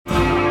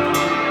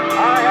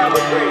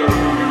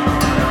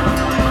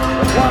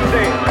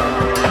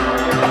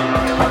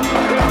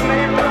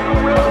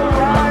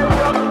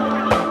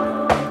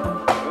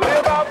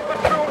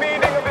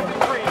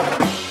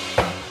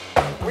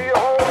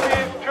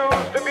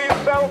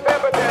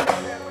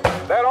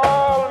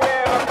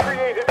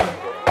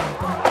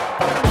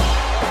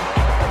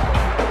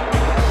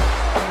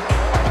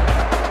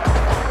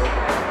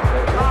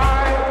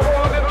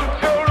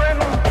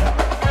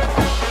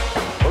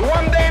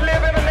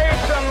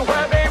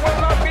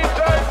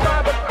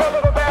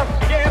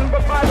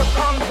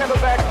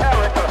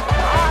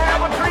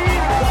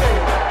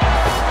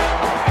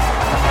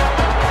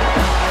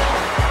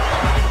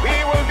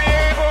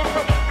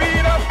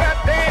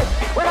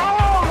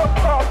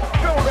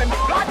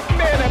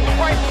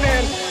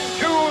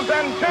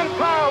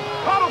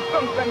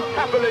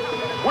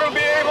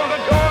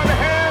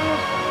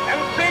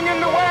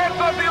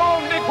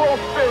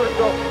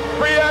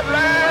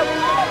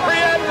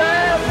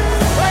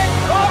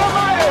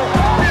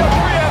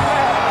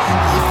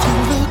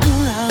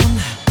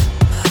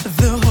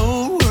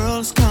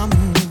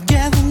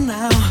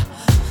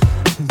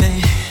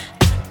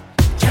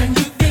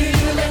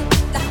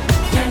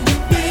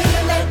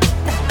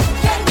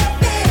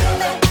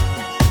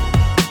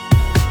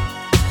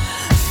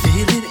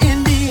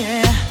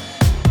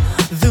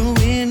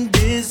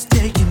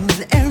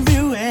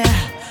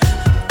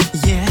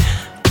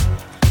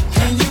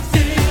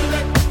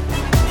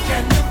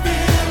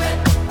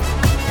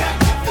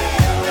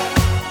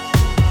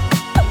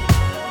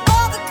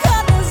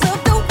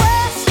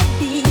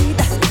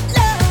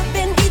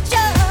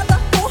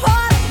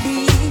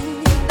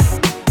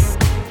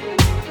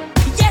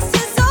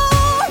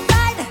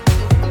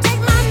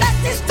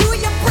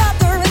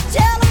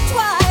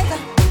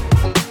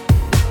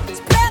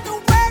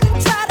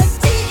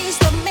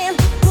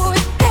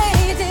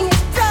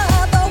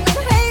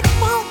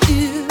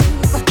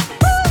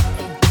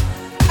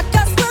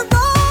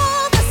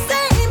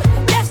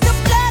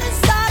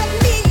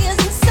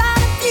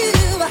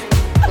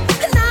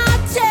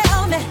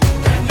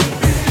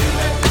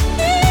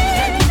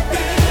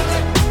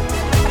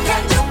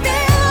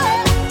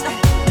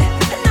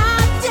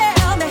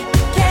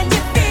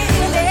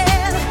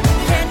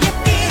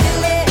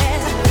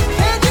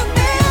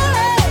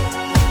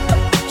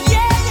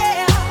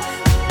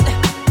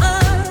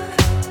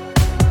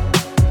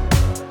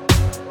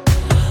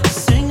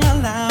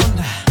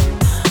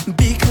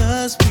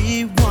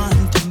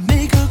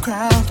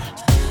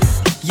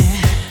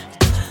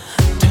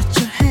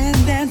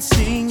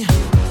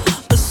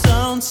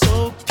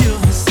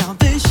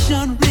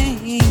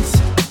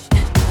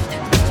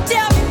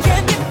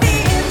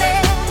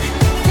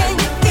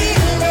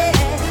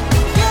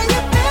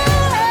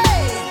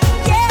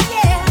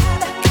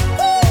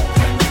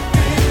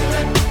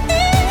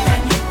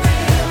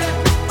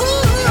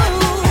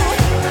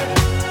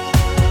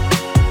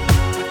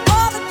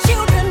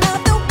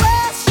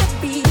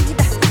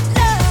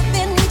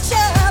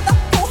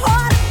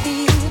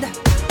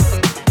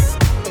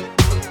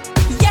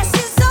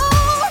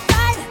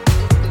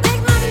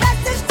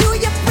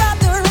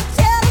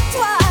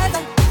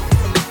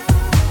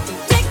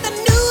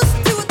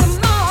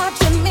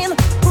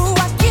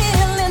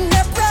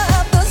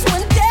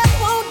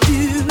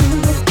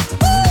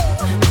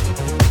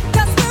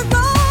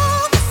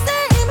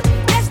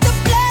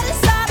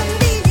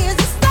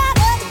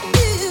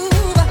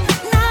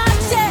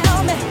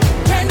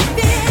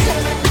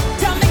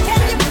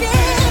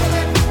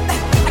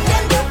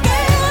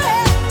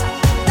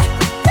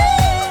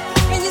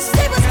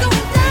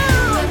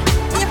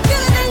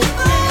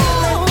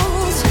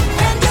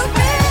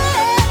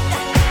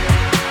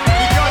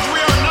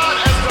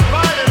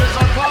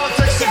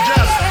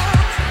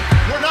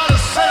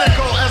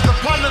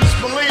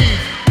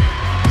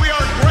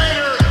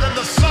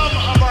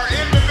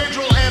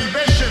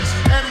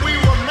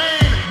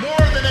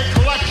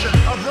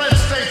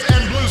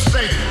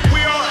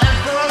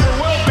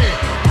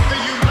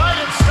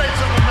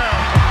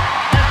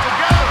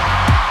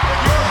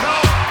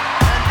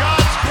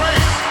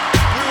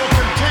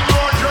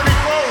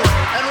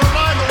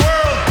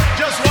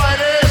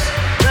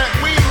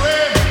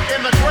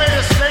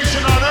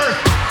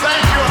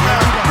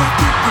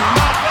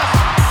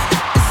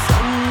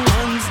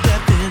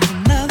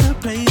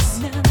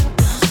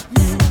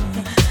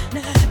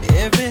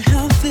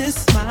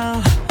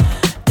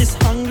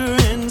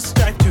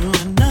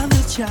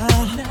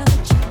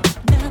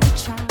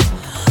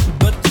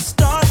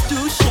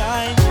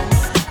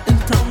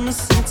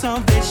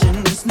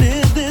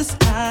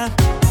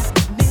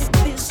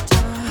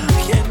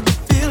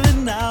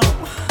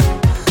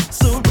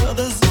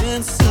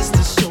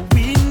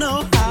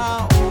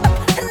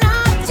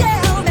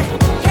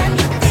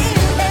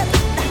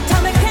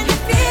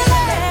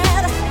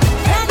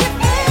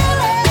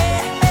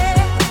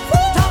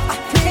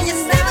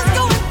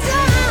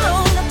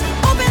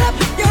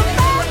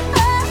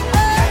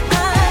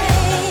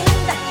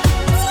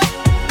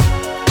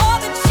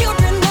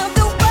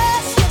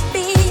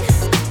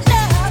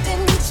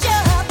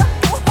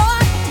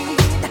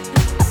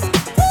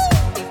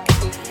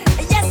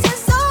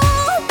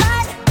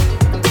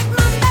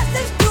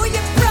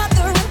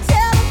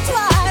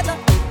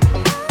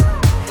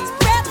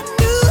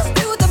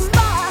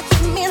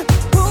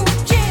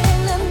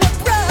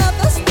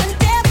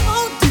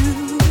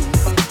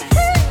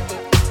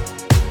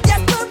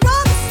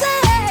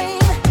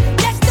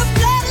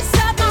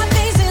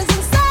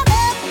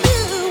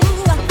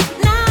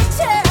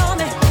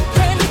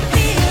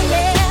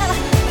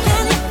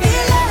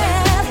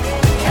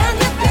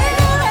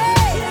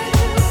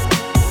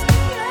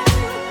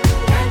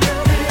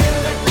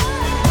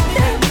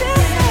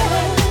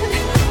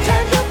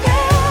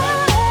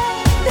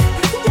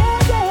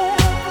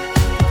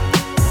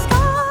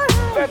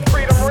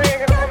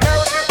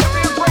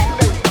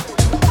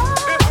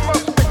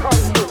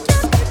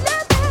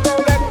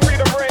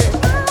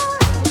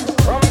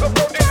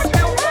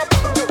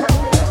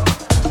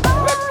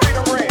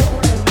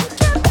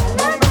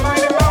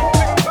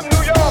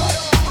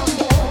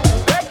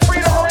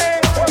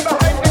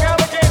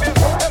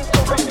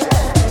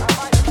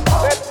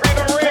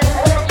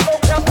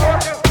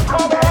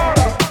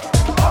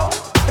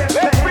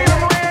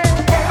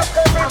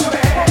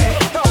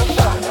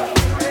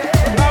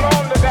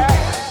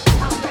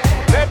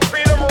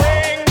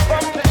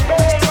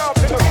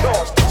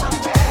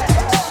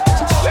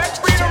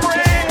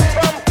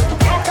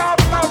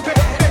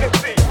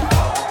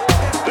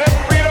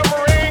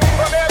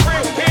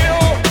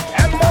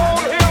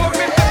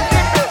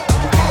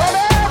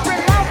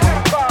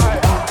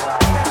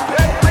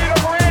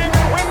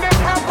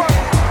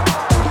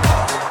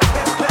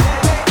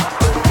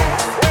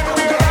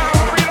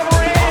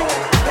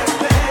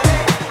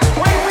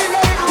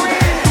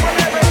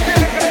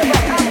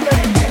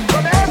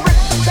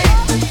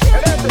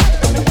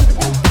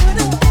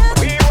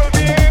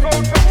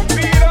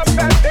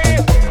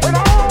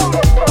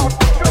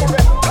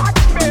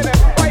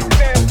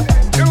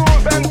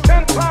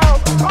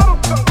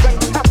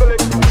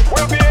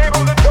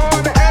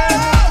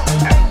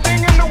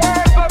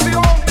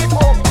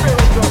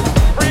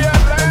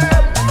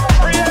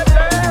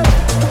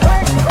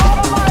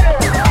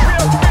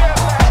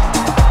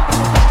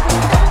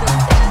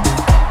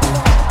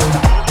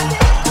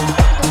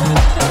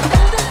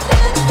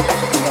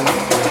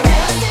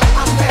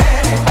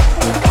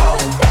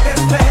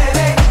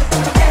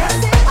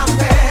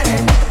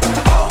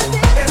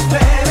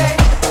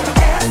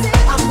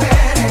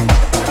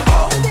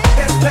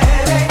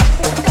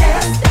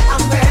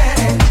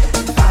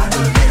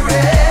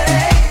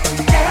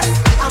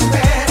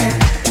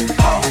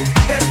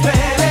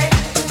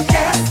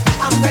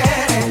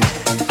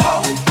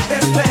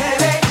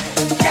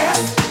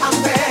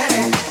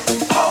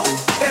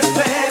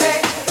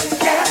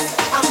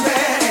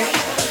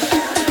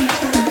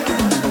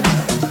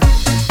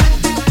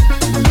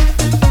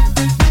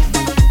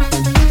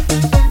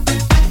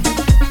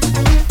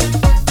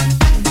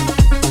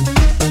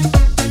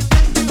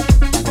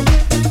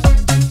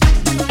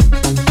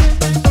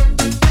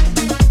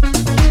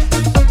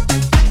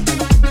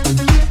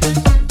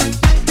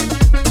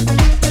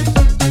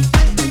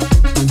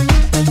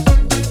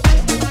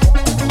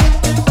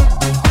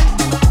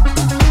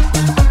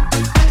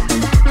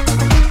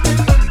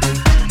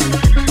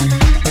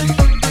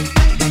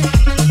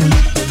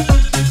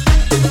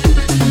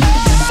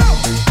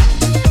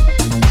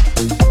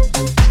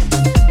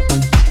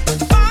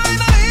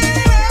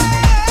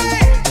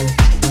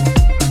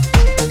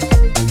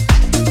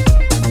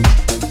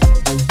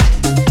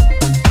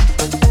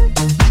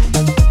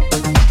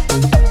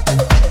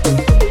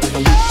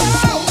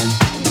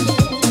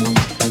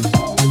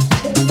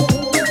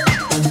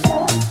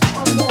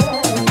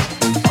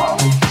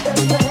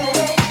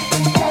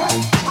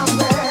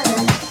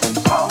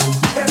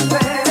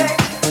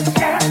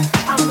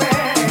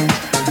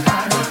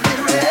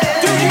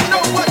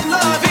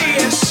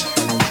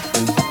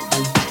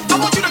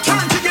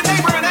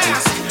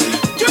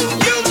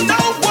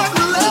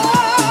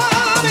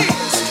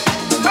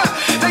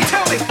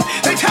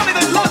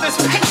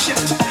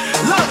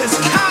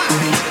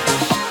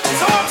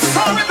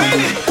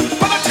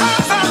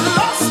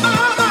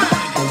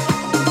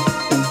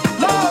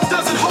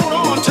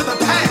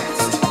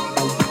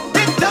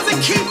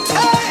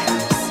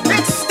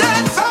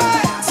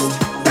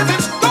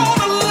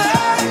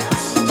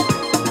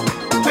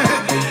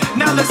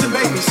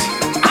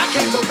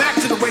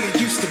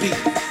be.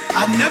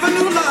 I never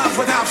knew love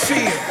without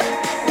fear,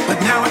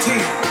 but now it's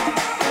here.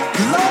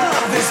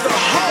 Love is the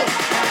hope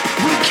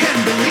we can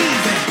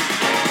believe in.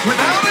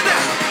 Without a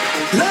doubt,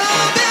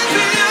 love is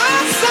the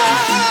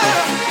answer.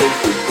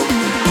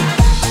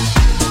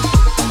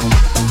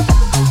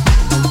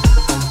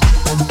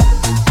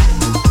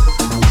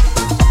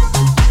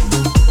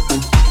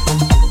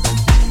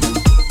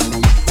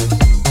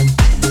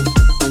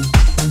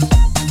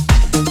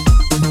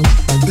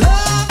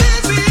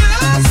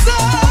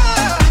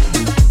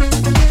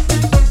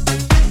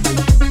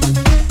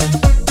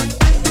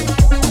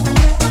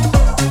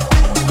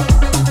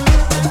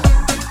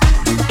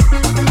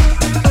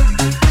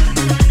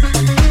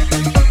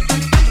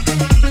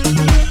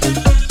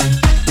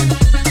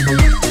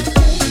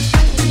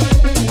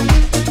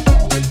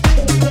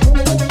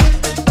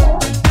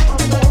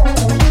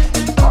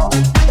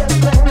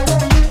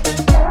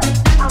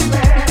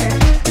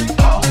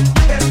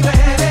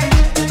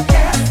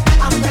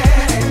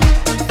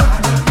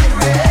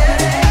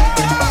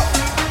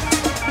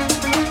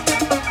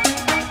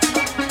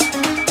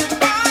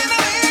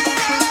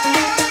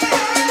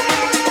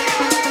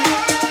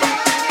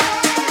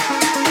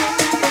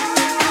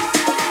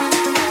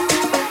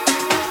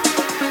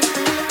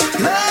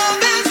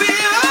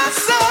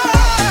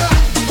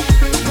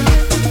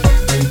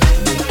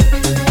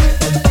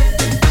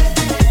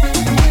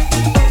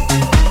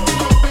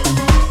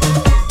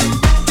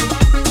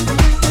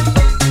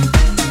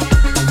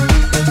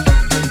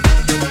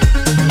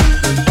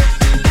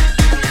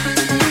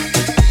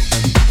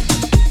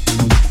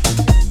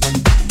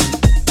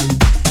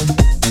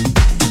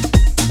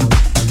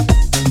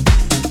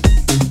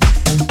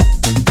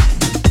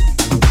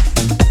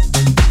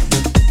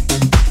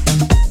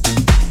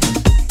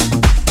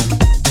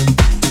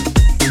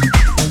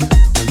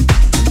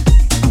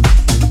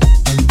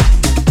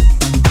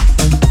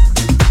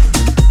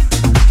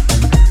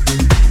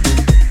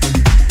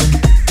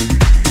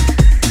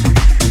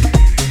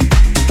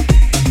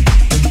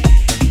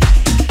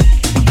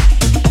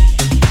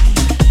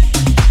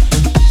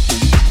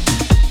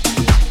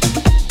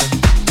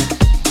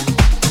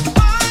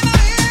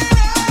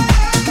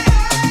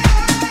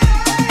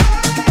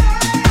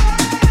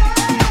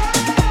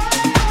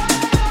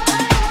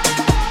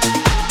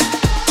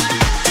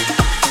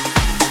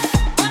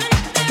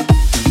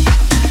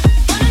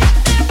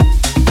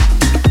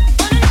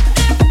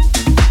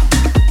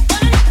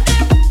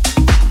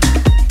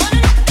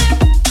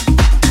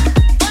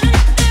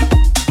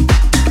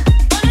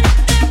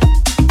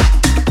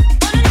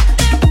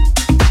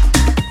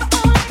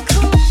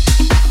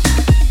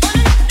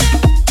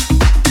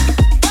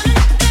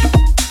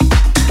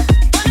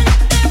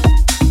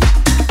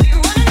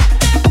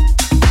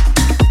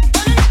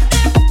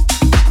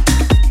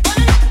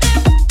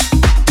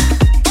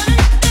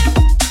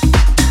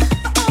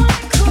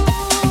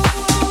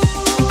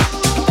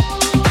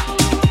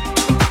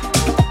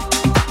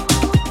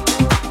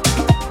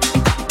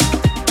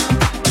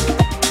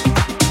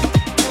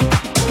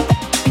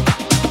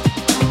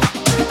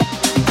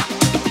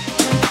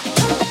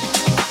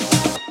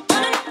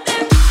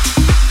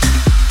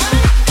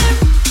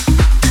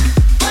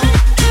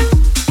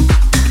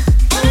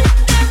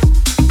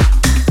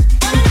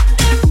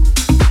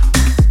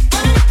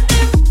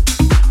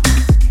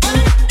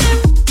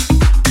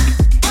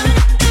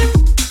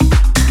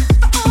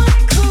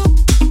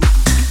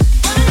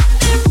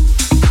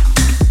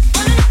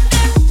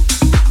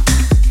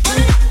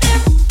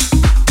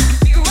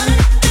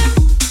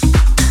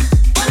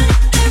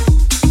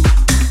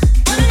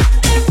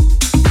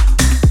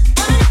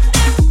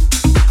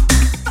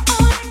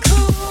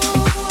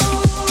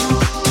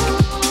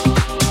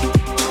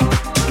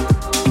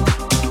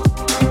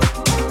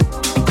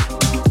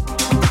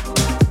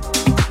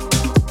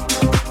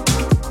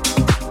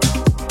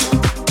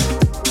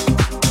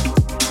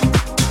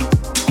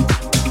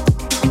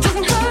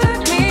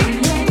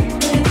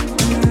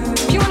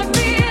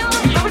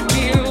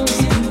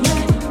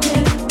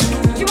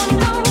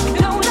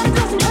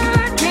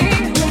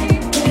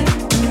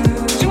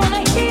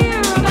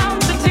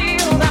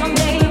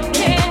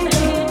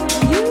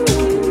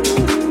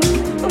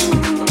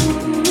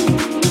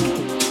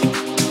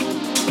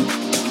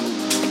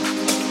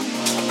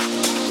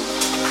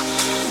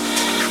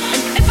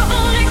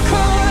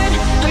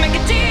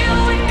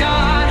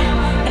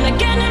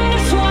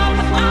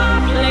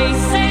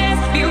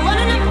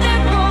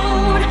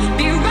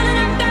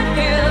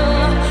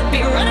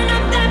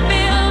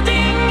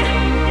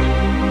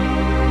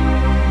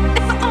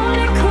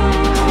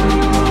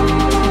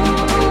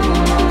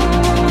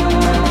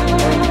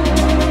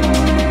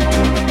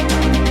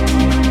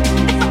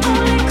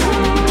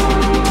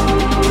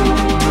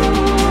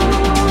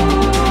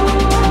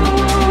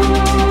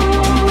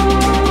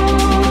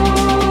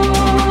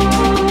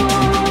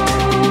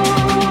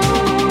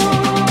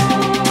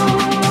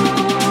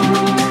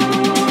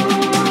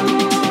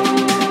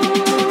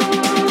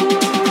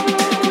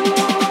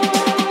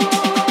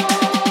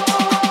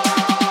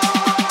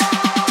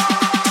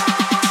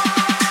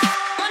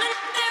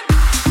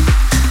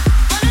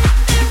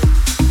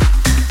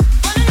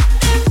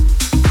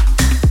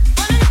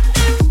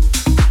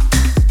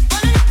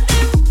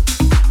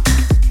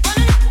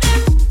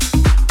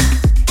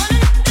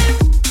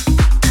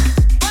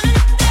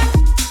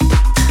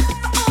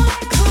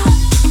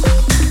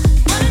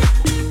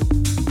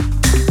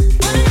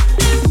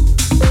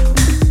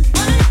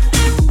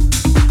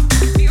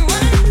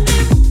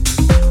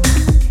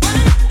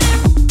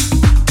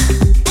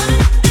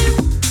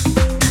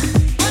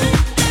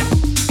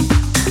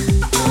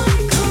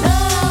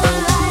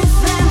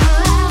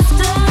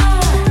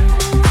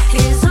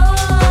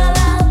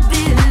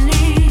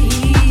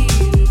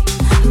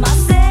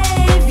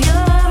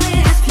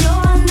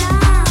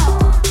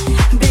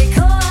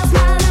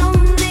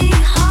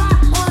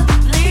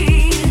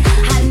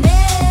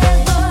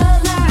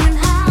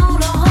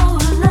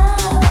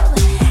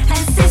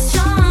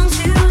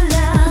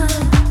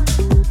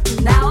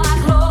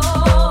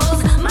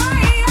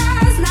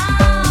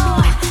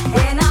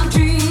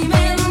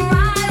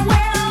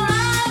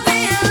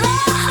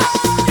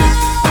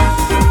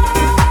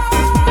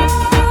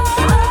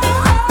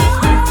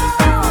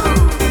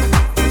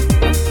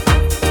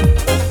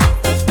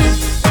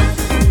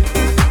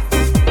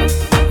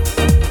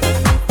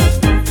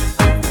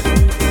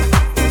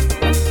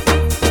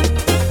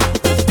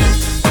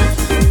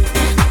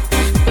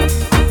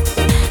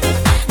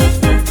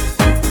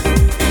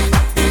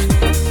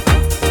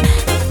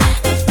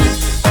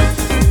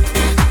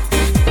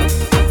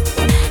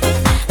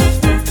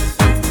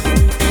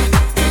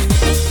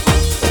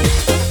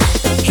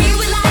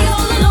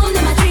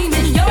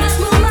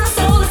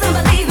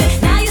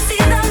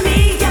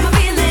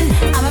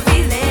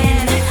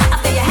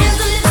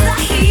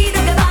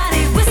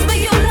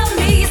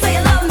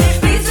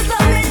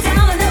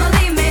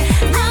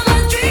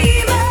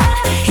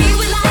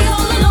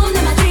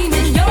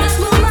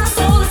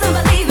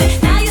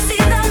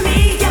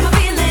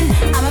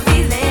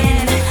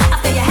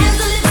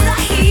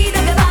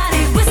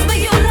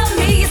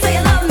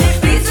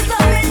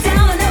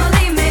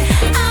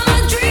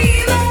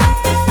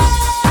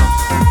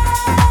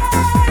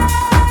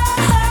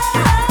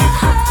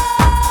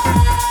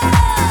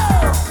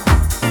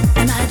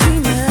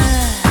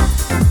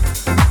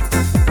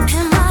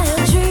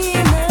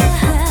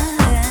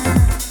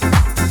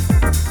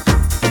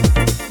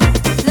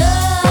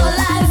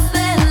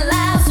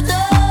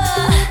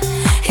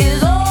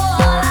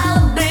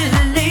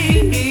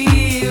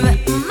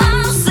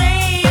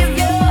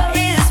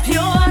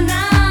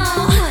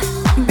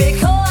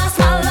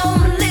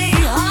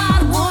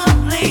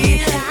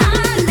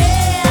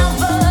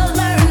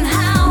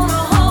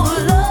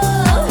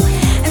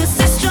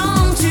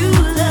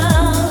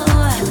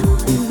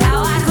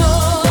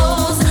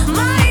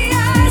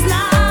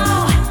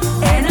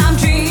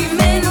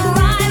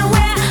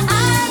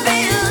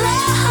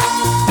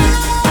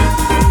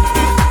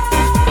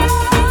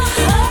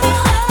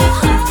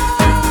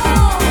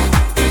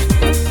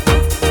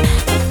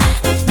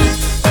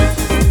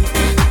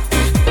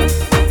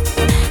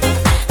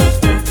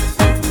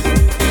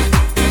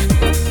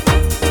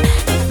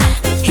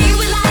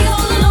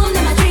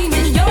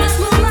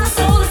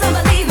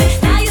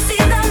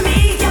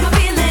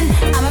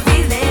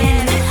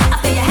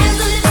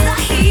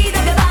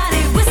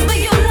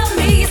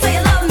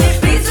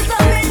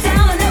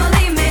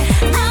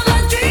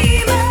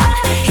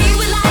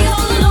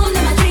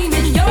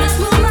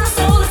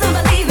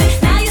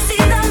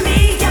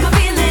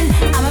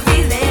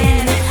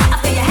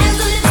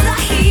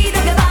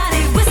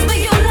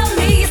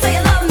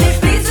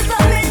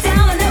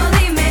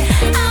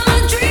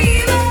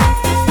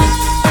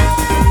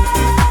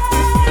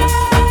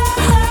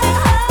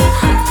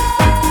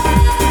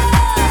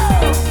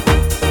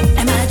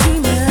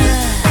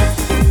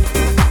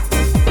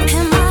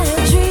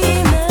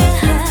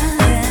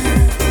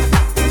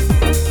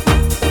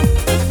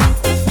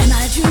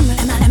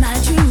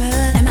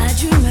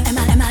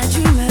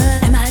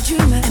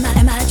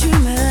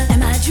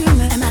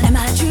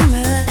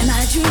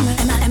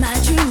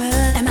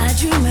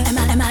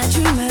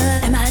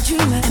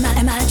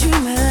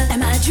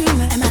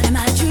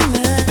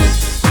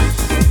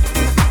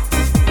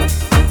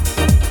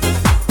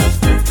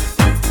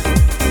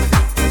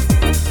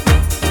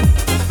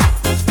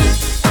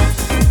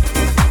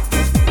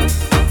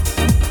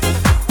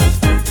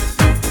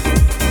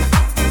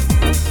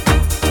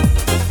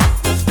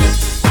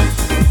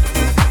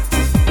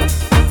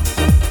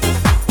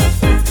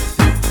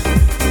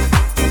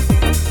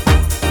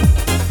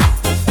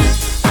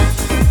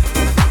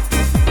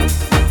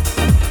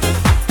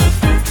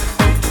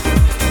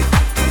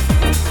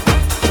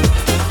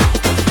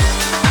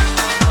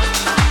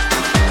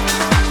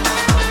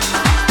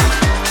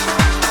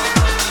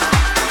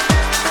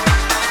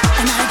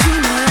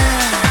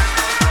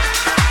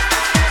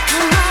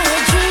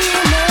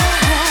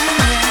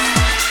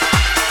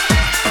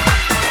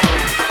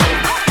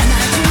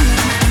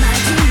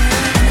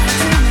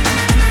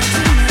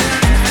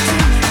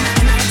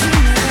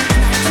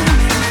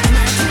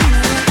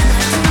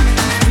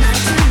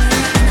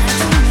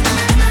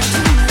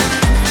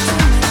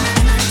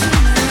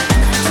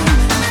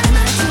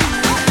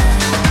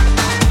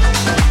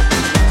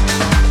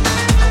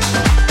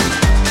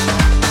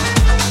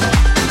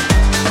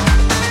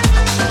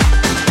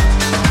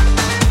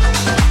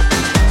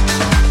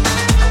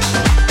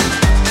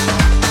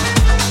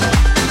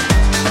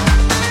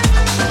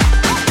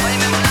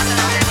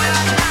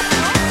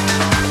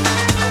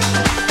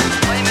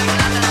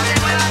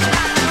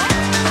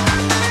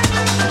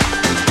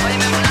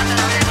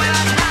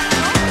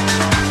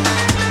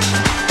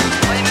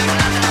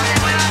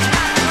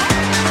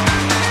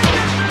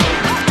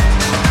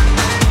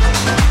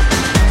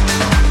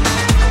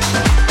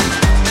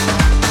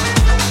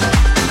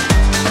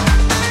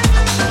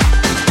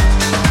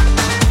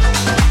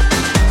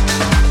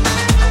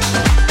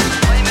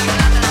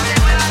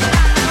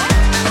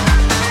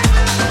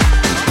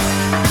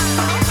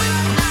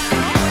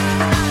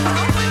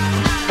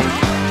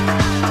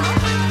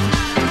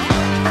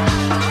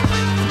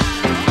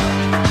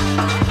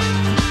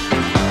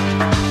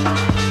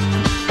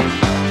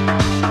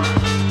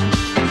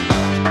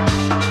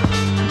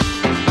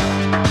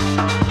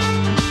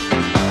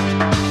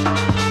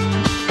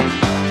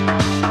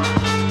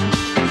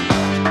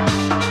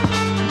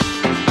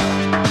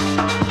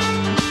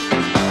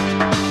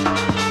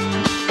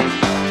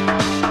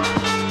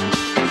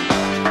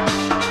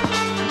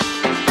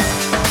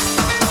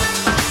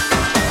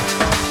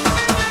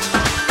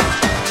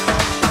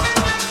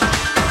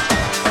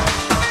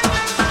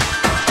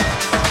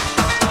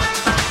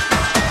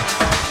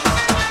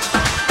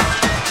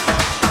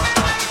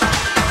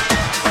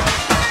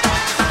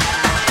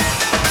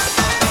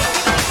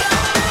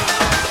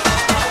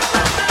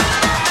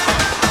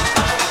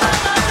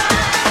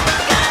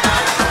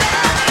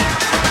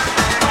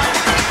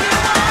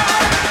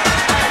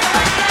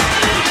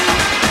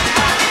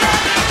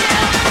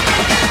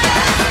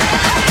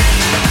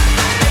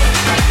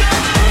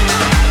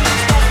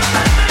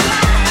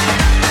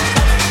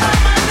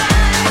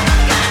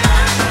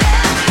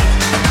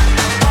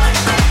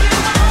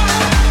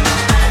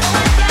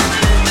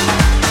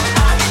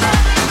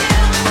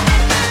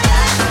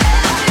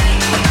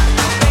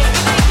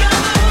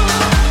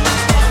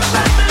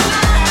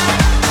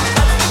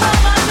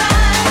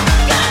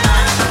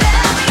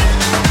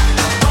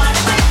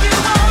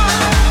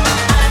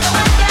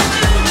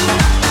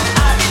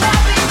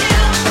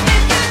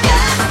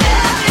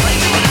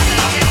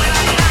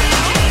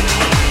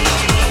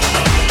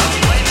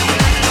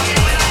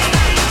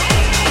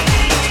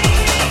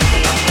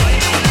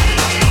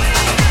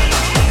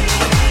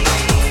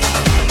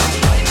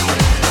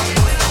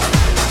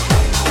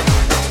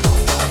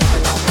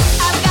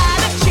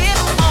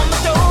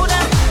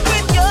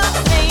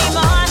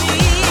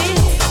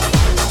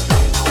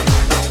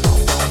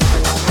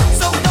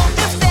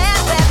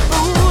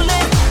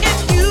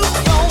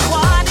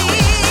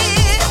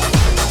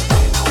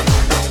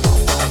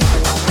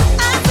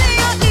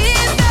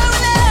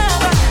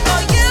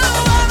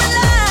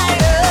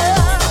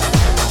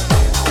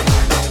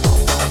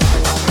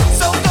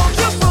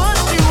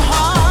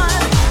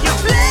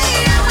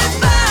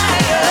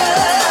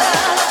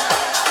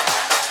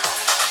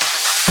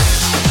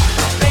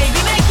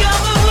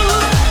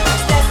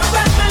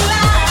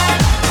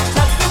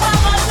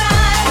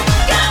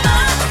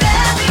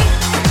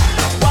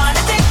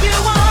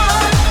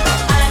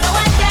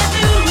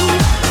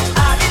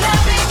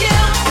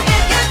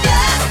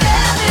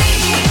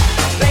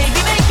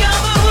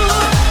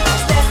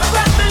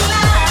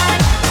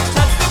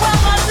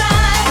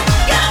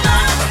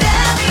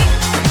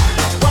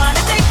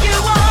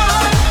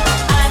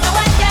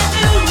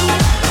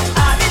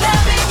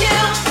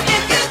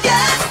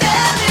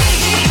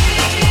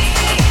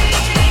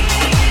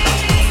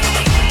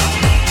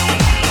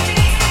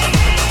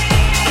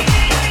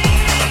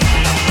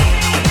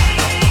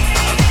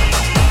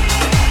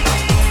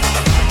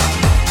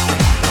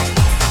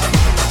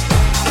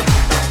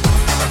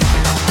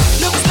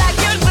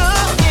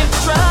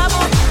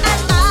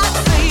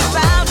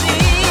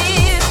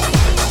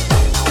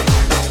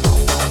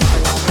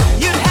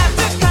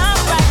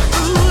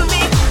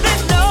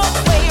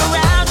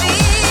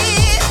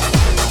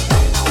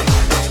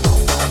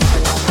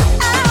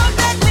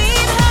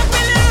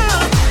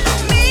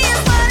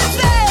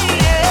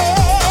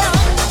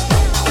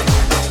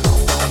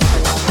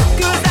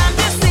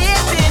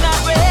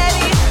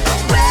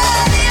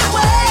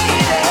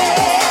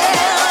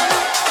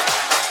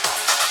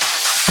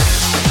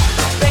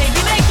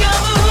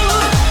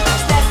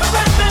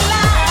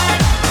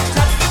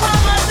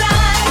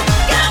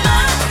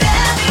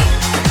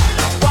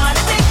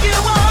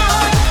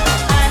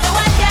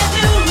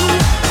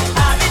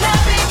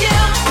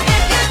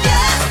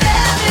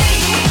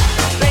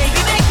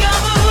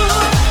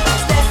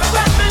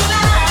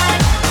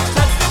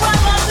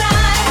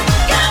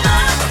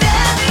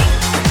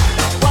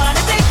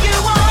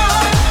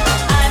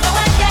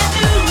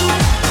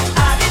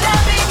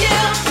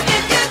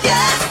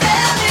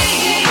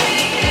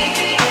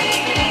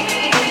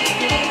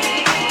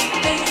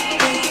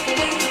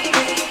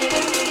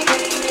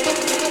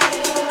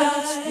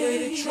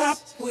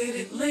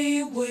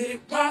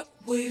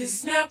 with it,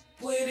 snap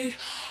with it.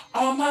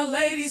 All my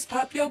ladies,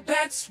 pop your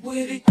backs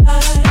with it.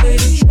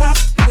 Ladies, drop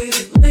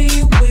with it,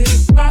 lean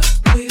with it, rock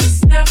with it,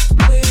 snap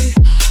with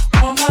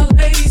it. All my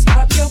ladies,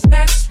 pop your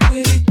backs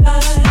with it.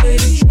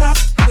 Ladies, drop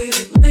with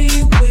it,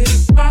 lean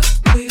with it, rock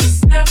with it,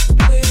 snap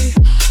with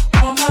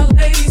it. All my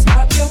ladies,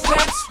 pop your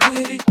backs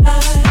with it.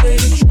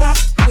 Ladies, drop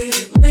with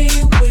it,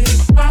 lean with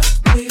it, rock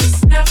with it,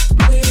 snap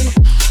with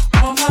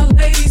it. All my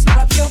ladies,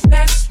 pop your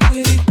backs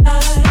with it.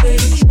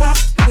 Ladies, drop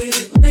with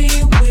it,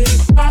 lean with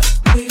it, rock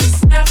with it,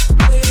 snap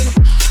with it.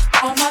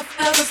 All my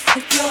fellas,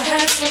 take your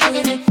hands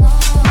with it.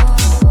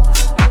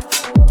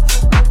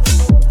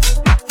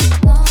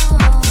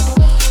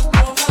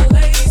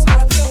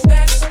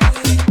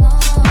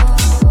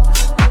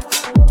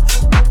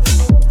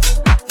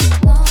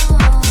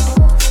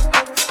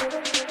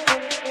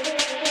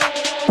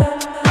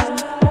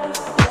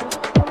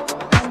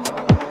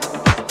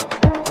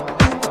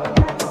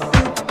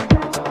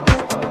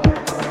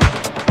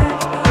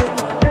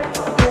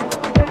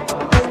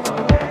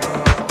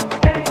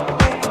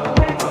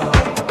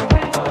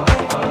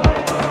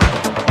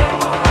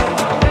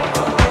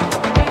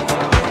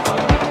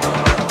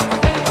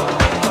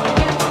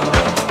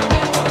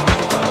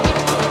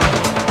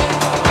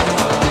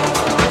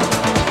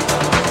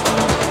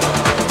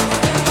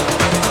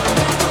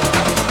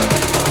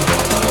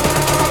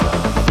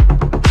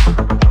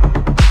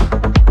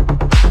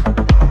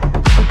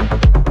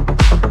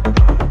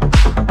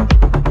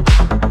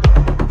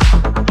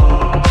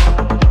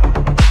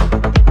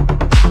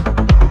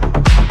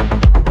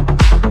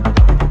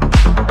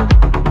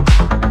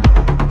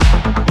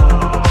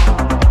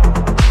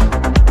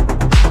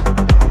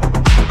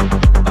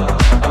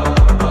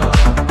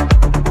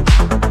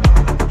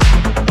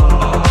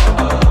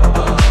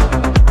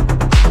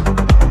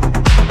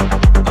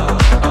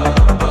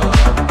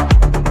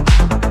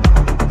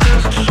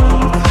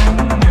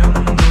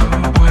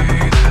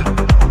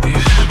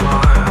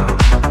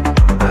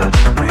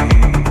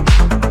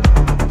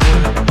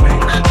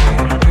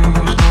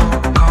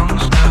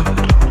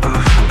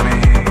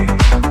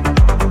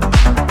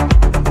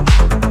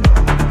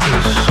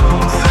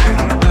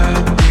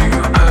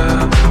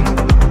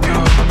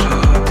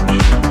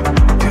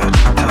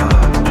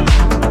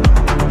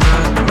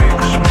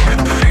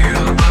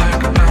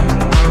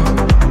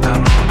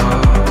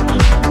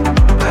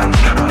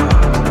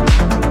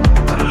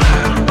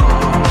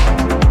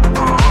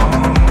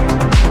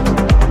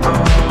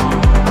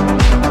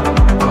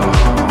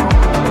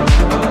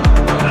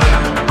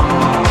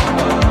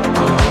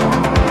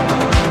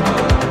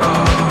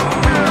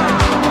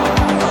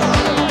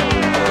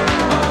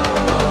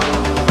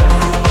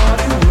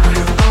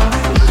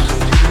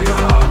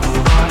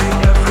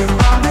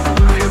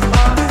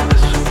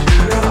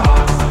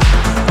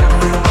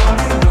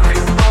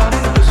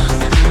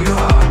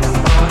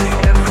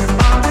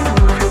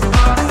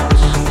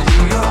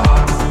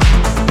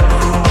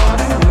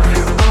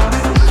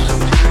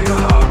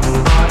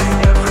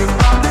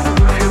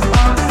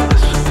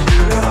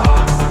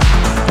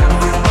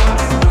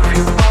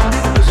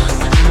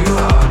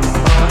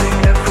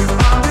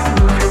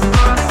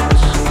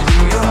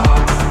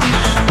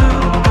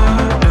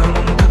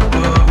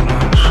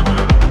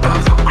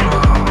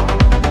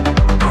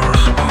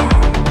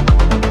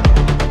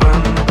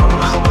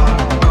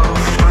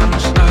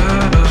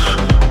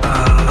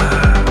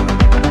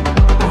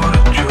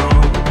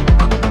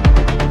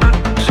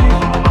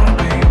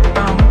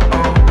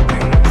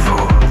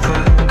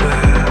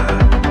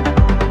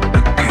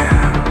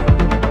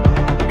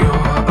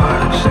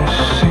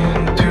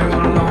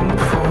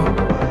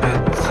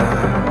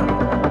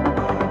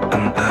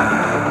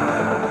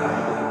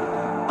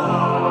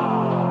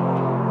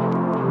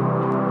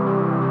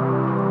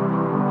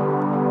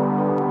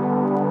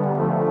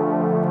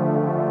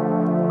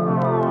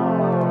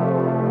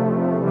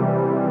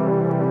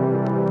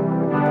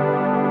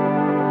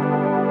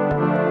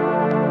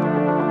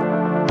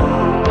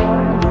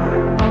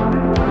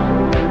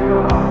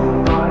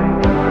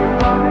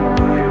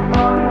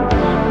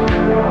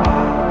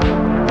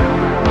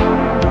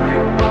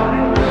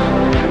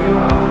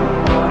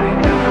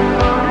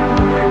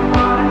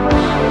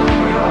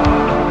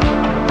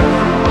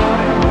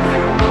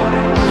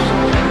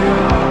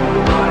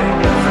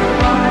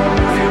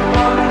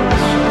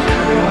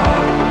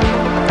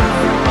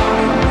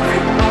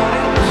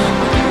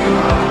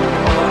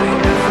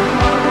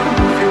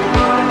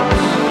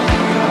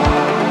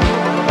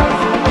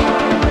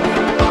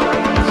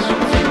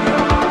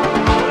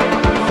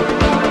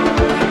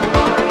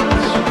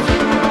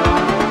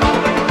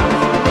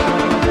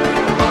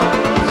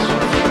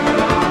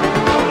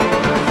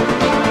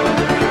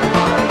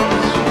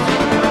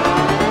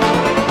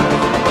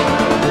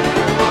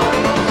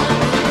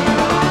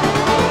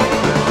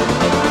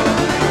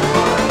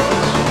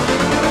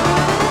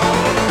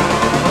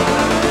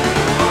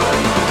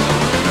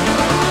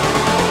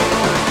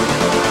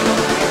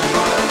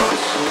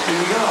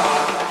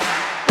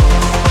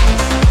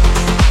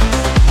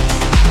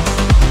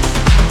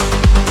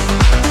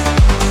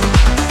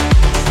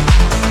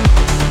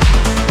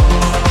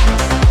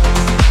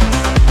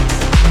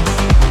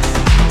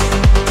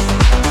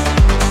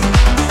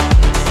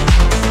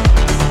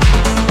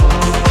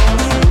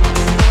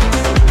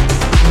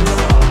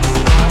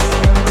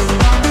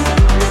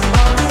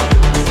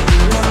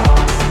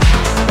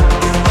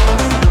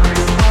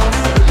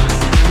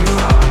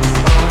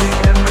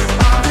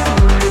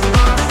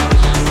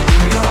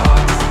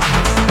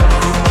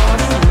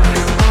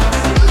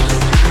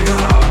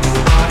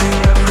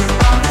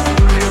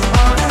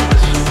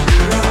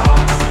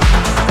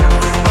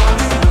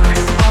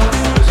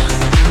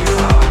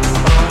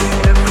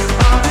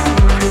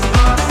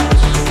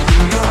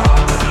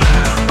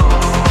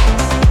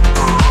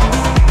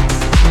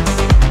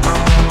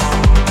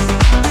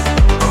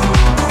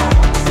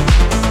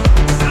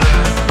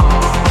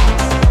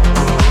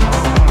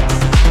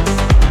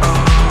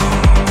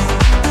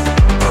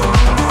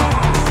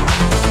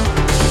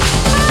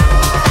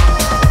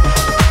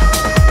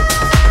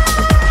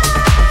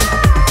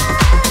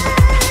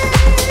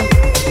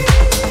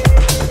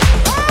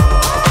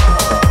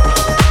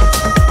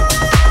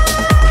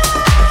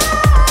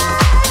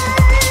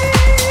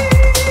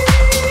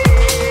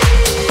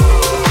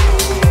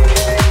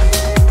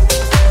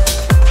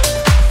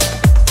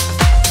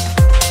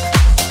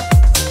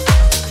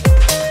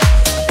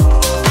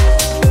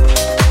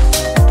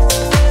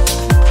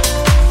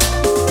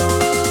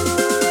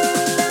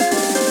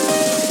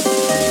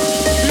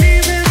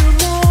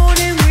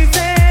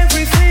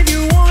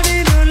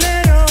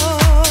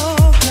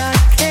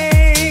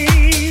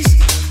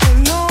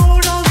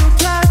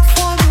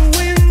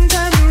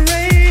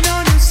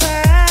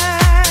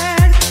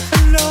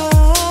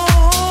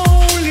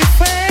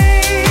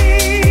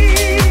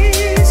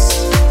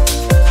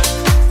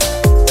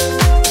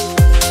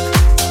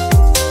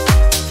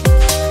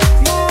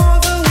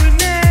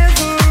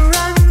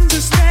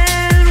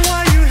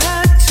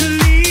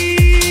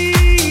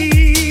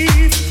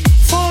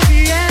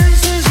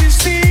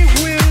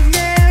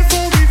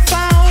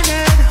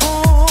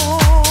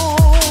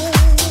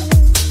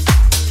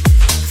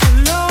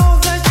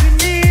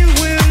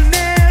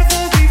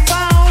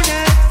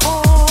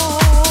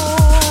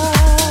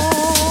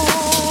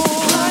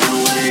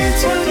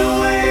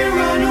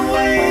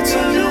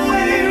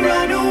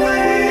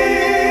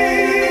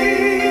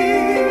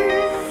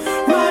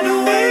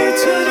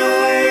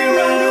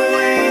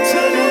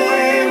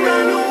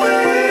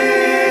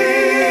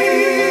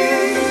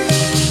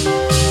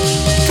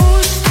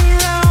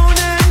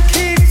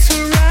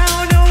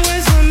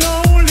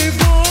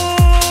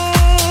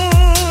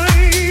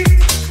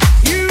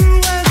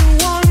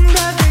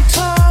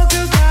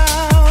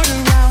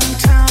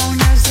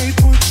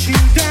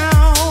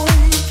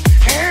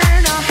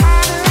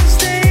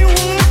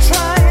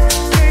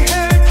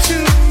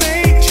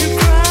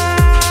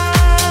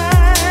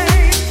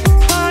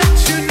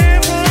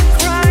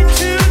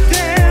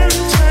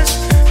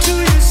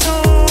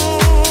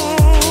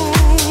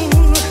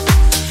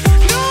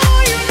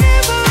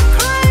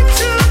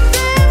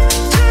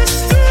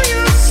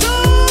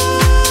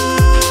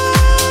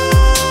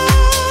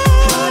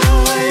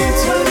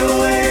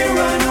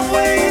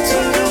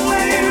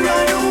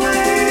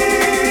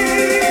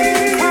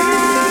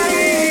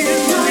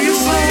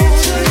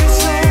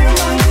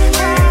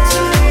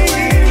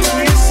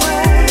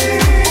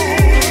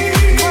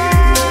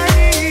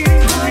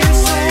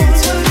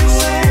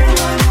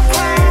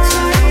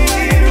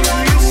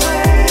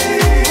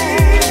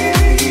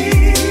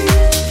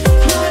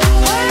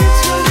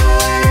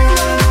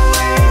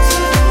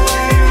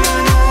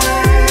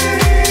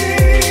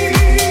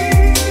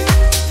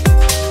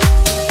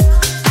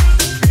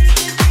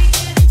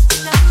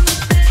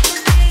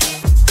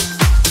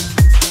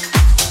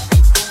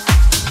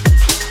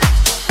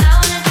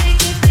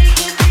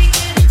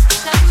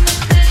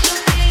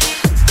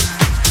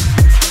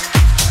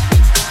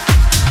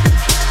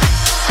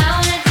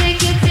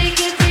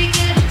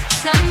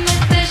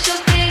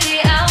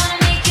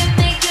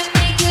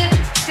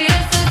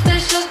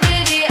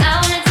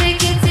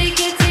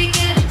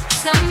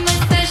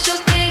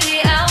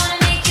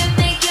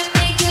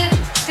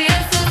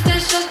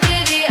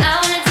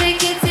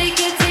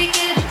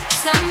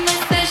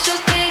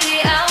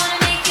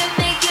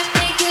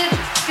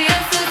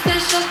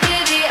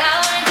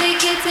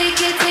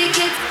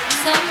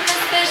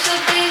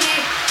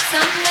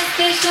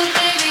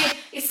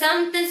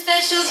 something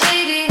special,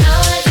 baby. I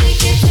wanna take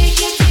it, take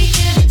it, take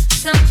it.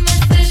 Something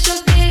special,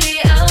 baby.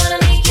 I wanna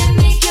make it,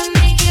 make it,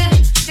 make it.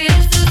 Feel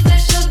so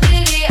special,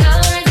 baby. I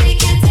wanna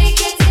take it, take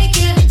it, take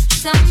it.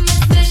 Something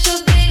special,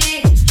 baby.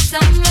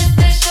 Something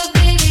special,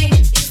 baby.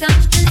 It's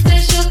something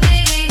special,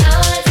 baby. I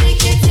wanna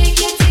take it,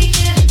 take it, take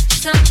it.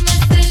 Something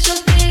special,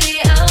 baby.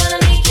 I wanna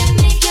make it,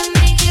 make it,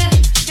 make it.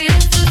 Feel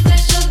so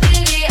special,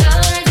 baby. I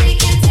wanna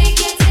take it,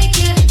 take it,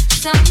 take it.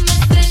 Something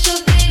special,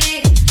 baby.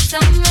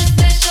 Something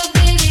special,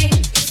 baby.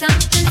 It's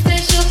something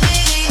special,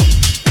 baby.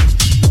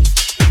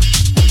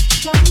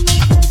 Something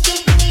special,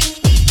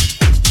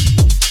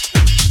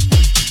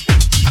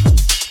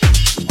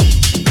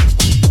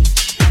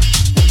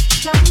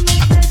 baby.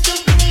 Something special, baby.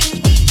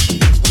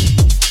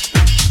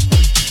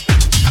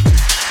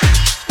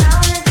 I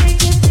wanna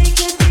take it,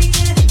 take it, take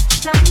it.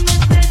 Something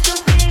special, baby. I wanna take it, take it, take it. Something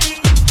special, baby. I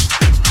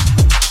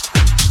wanna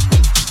take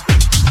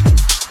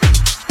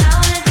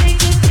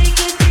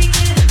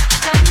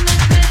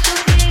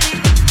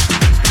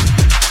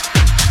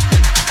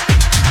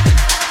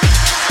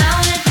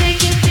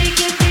it,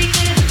 take it,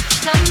 take it.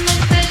 Something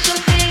special,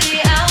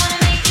 baby. I wanna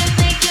make it,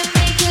 make it,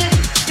 make it.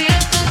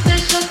 Feel so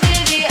special,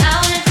 baby. I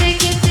wanna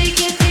take it, take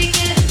it, take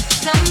it.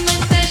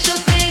 Something special,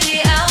 baby. I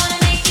wanna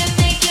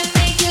make it, make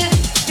it, make it.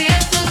 Feel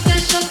so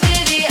special,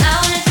 baby. I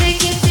wanna take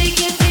it, take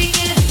it, take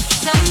it.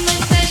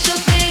 Something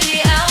special, baby.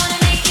 I wanna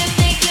make it,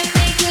 make it,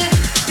 make it.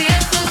 Feel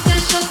so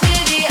special,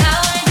 baby. I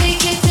wanna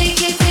take it,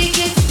 take it,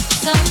 take it.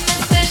 Something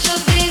special,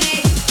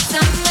 baby.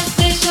 Something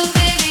special,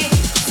 baby.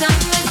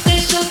 Something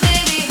special,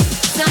 baby.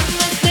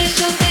 Something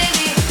special, baby. Something special,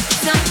 baby.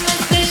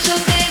 Something special,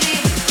 baby.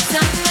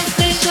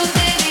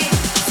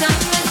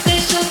 Something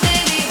special,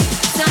 baby.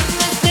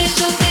 Something special,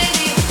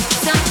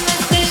 baby.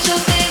 Something special,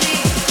 baby.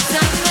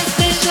 Something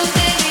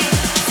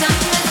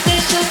special, baby. Something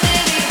special,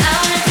 baby. I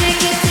wanna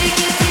take it,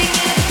 take it, take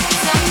it.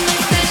 Something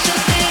special,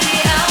 baby.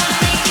 I wanna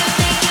make it,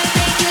 make it,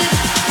 make it.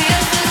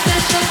 Feel so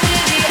special,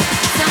 baby.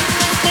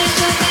 Something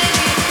special,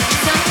 baby.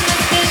 Something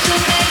special,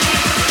 baby.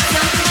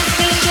 Something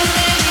special,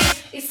 baby.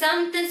 It's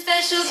something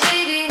special,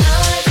 baby. I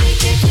wanna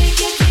take it,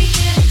 take it, take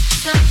it.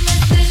 Something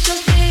special,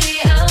 baby.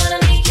 I wanna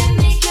make it,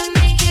 make it,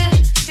 make it.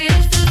 Feel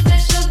so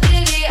special,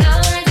 baby. I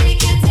wanna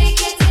take it,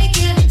 take it, take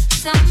it.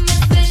 Something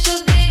special,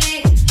 baby.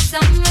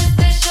 Something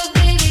special,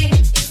 baby.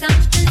 It's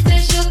something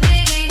special,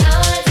 baby. I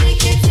wanna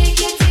take it,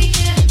 take it, take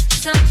it.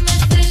 Something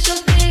special,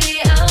 baby.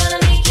 I wanna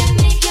make it,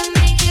 make it,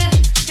 make it.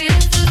 Feel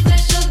so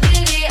special,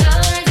 baby. I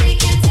wanna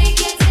take it,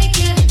 take it, take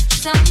it.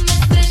 Something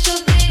special,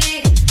 baby.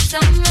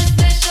 Something special,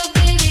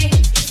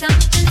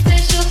 baby.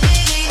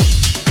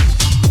 It's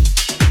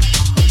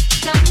something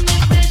special,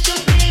 baby. Something special, baby.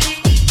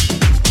 Something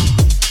special,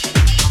 baby. I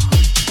wanna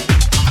take it,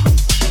 take it, take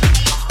it.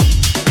 Something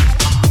special,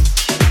 baby.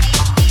 I wanna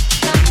take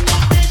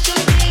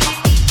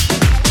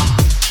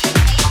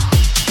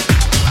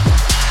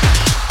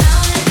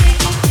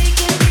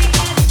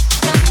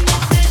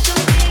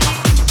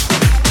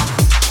it,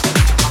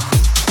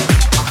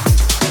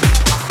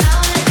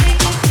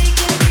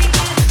 take it, take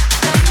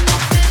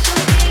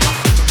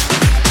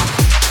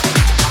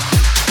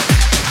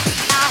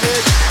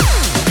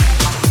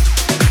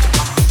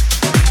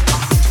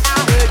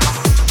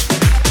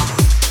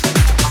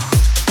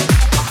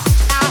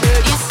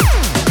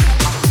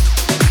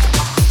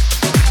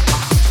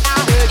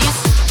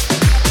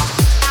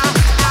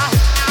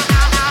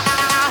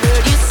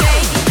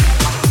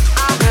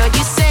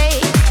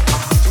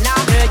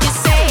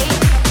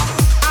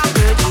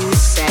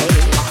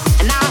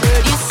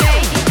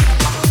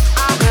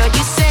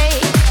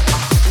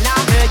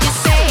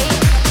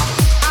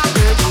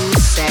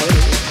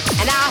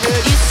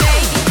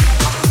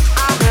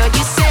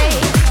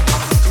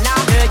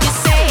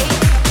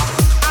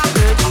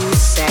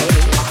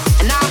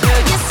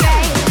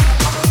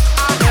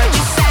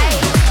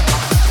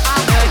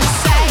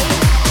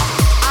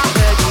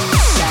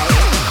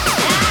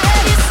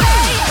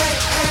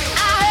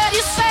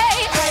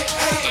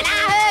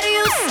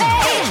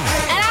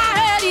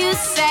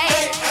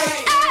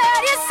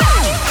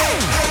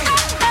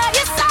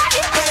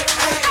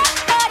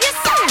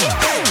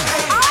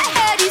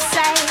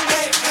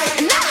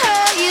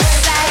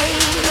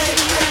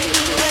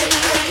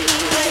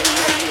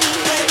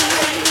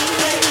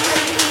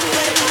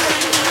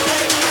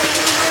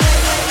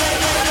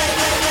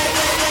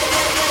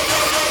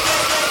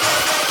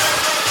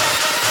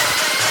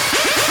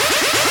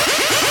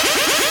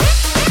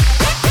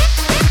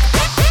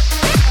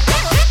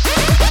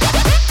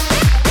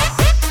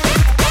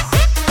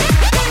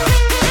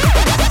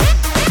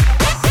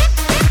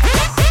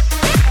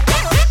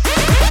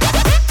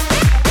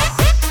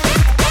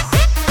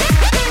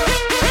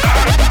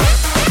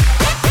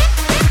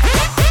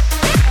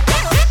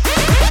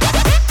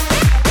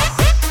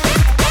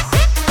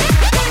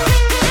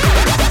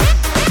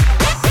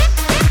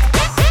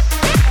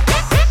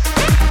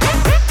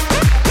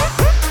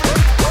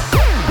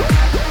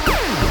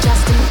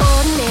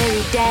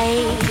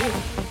special,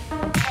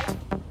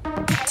 baby.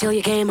 Till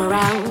you came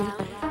around,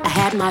 I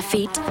had my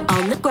feet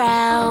on the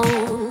ground.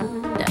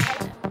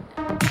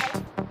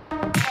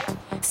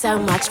 So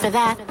much for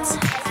that.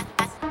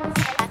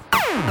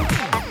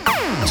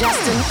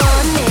 Just an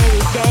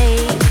ordinary day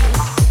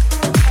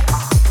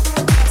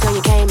till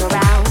you came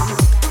around,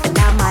 and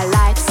now my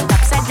life's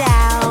upside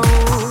down.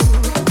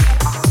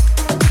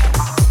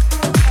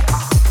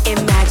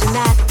 Imagine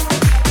that.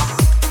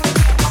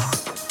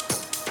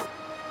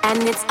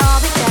 And it's all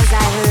because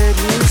I heard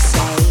you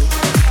say.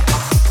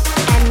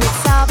 And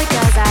it's all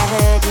because I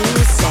heard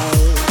you say.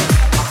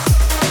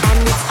 And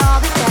it's all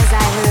because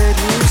I heard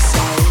you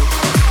say.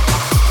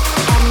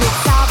 And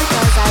it's all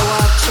because I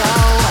walked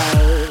your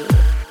way.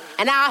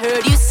 And I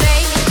heard you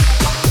say,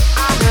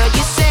 I heard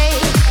you say,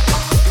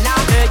 and I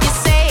heard you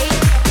say,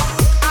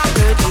 I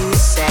heard you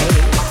say,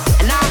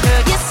 and I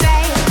heard you say,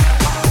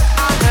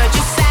 I heard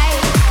you say,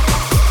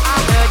 I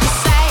heard you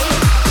say,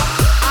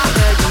 I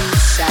heard you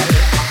say,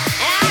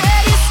 and I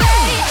heard you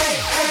say,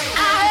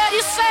 I heard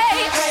you say,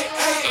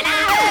 and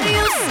I heard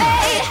you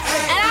say,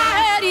 and I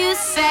heard you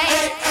say,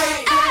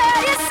 I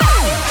heard you say,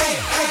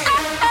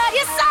 I heard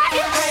you say,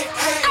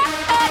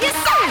 I heard you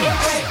say,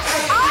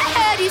 I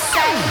heard you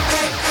say,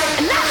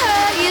 and I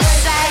heard you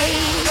say.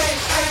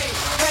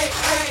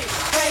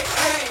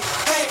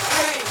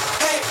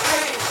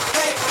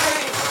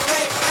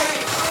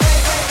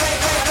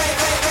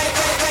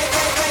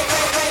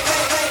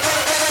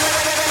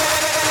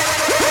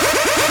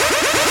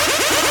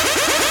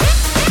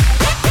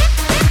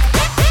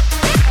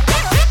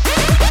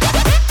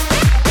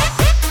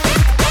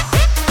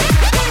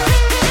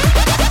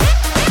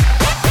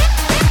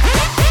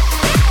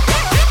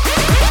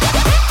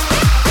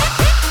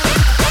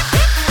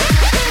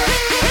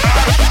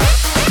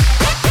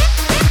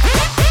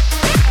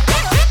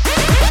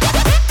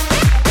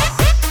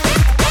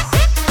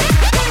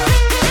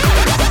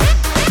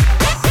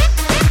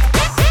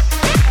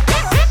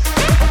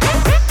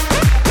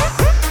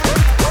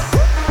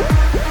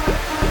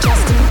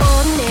 Just an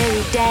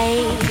ordinary day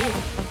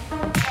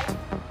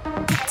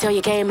till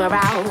you came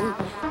around.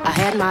 I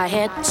had my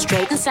head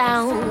straight and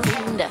sound,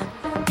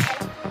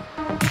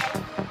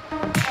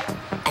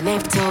 and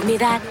they've told me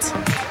that.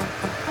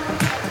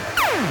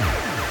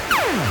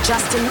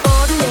 Just an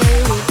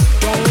ordinary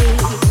day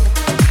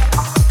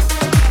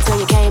till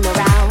you came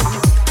around,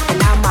 and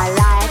now my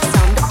life's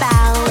on the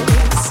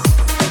bounce,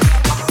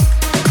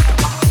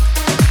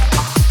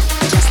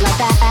 just like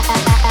that.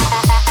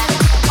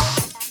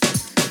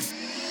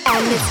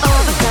 And it's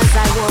all because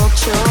I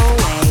walked your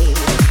way.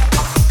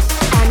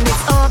 And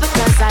it's all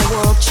because I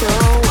walked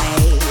your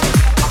way.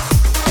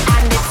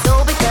 And it's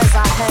all because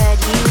I heard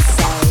you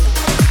say.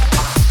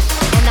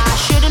 And I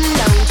should've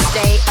known to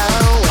stay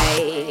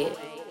away.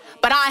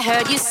 But I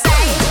heard you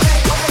say,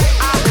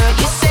 I heard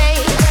you say,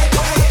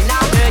 and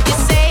I heard you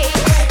say,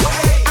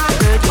 I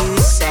heard you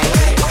say,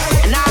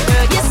 and I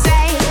heard you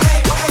say,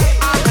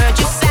 I heard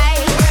you say,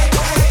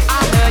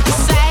 I heard you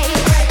say,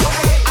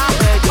 I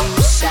heard you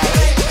say,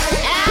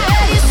 and I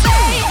heard you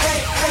say,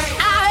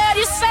 I heard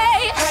you say,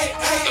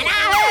 and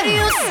I heard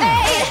you say,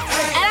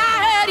 and I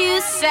heard you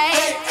say,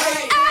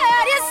 I heard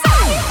you say,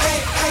 I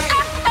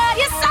heard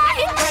you say,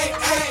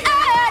 I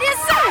heard you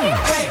say,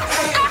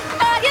 I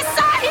heard you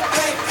say,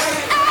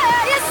 I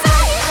heard you say.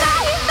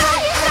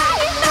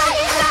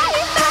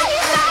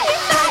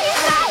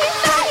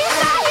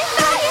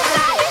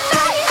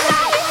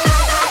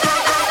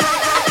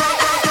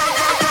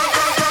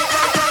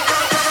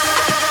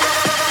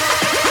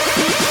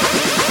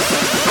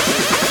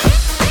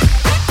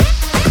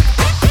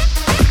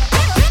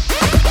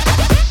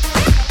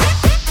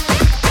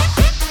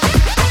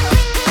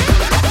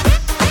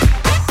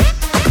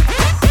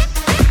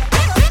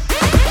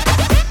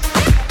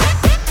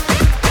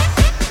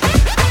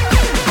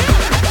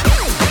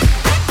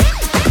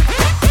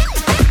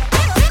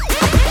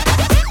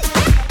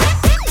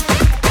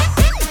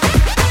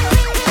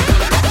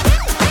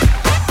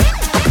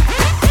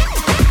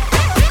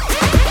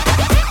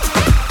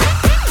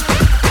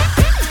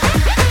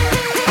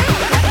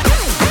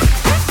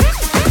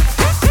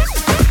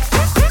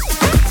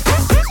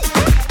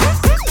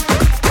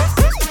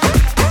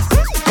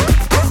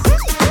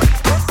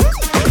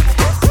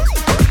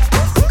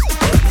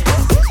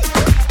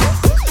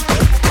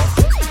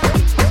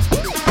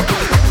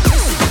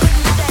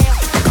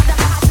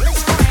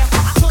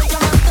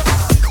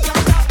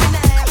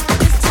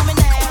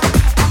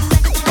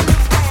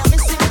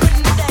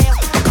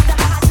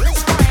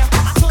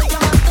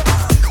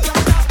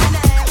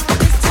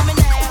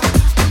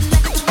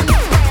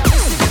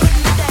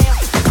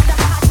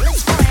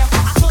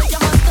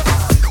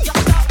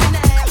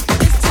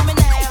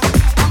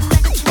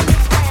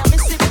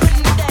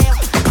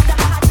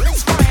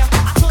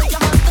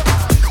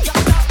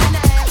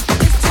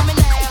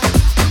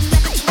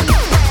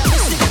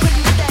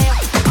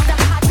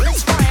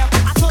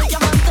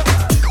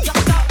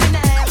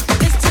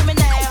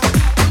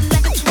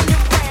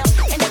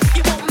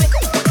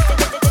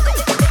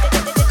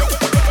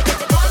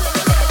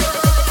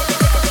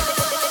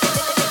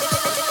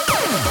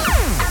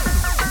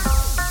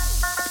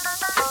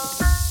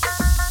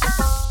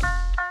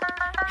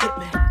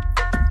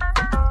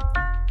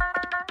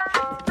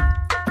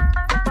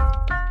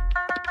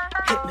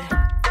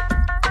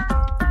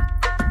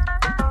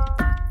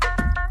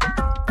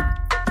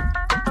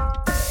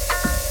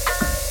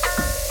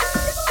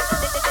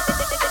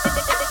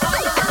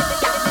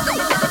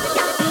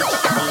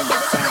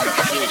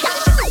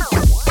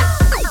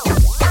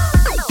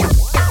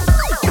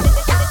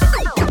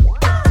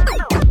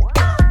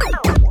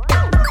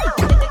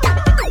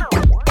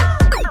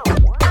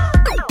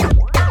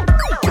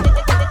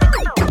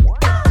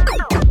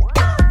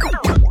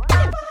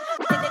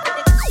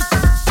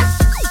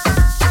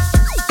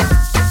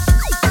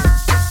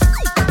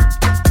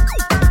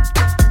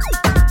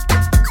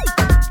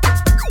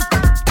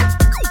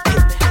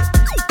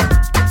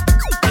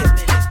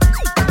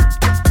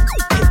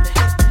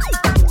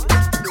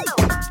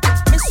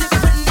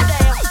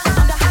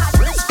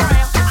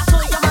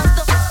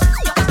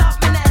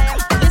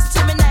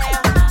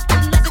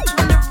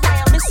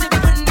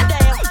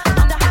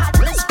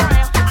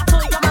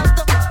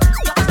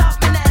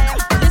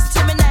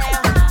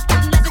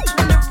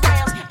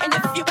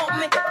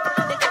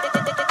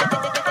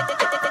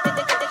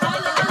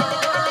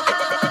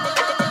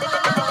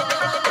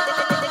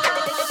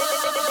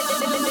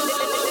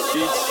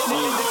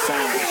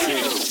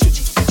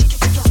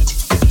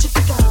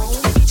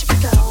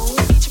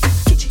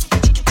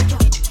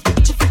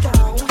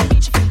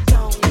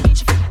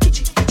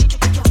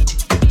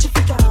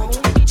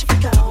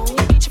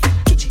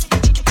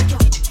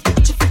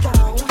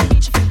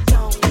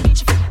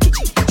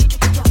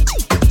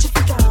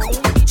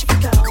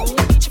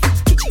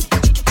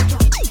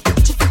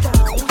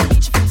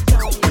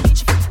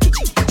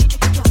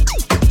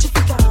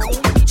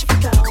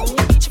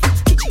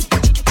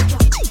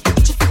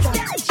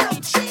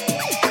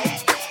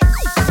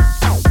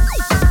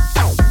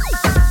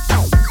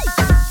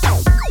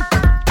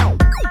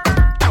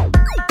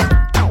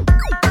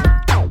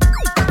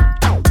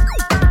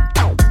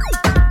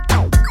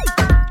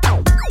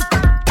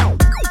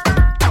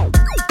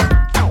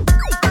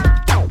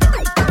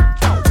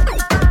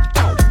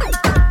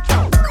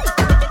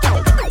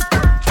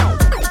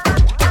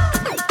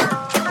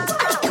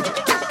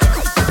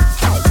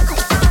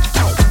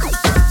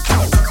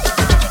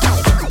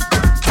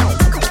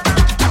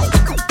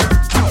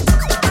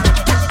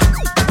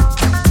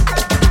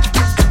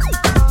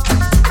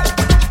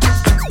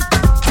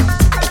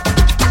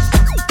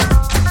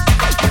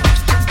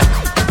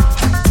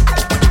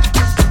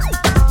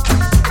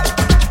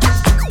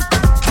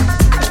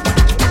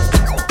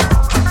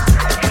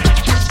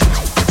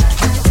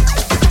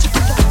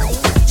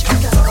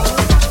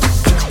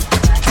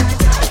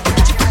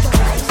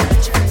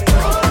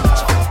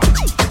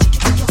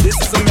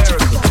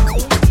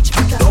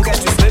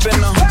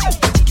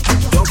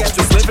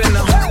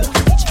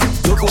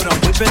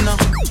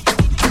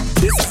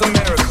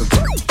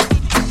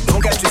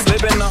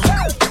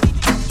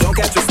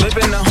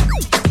 slipping now.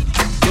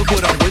 Look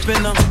what I'm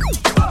whipping up.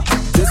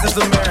 This is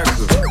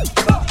America.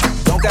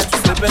 Don't got you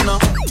slipping now.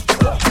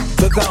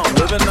 Look how I'm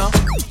living now.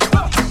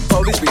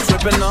 Police be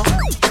tripping now.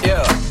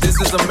 Yeah,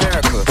 this is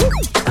America.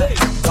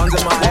 Guns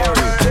in my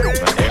area.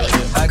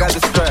 I got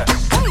the strap.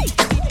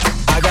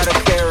 I gotta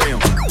carry 'em.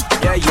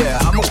 Yeah,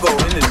 yeah, I'ma go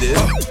into this.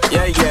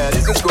 Yeah, yeah,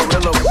 this is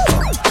gorilla.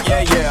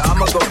 Yeah, yeah,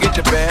 I'ma go get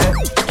the bag.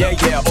 Yeah,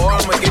 yeah, or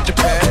I'ma get the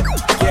pad.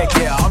 Yeah,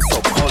 yeah, I'm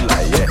so cold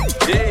like yeah.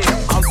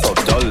 Yeah, I'm so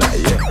dull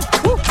like yeah.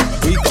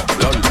 We gon'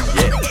 blow like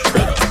yeah.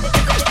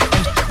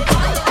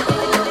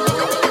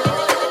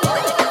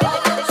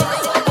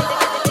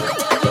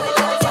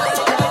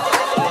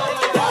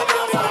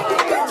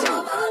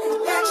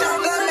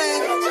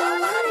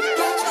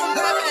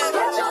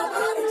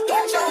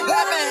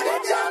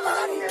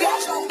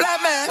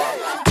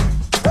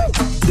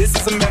 This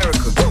is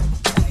America.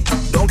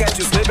 Don't catch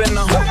you slipping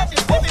now.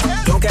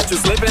 Don't catch you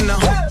slipping now.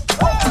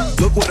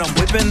 Look what I'm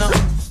whipping now.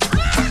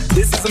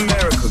 This is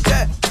America.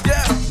 Yeah,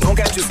 yeah. Don't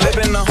catch you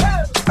slipping now.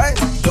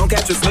 Don't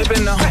catch you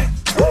slipping now.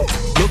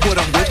 Look what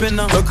I'm whipping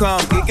now. Look how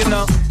I'm geeking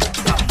up.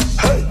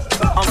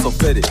 I'm so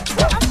pretty.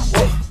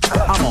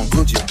 I'm on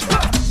Gucci.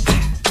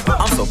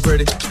 I'm so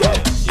pretty. Yeah,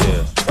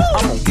 yeah.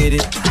 I'm gonna get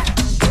it.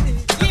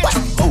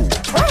 Ooh.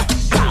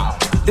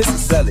 This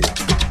is Sally.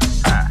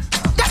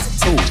 That's a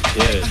tool.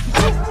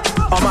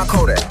 Yeah. On my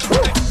Kodak.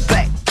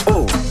 Black.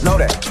 Ooh, know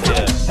that.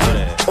 Yeah, know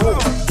that. Ooh,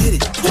 get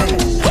it.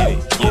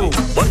 Yeah. Ooh,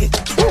 work it.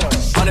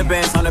 100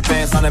 bands, 100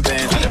 bands, 100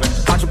 bands.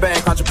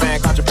 Contraband,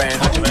 contraband,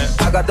 contraband.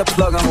 I got the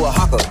plug on who a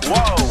hawker.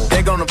 Whoa.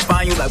 They gonna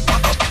find you like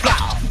waka,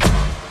 blah.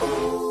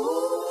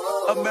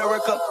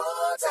 America.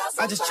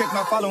 I just checked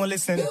my follow and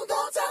listen.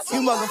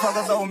 You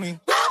motherfuckers owe me.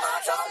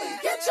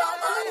 Get your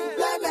money,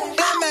 black man.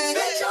 Black man.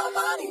 Get your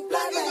money,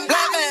 black man.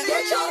 Black man.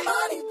 Get your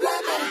money,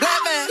 black man.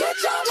 Black man. Get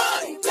your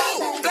money, black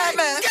man. Black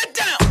man. Get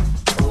down.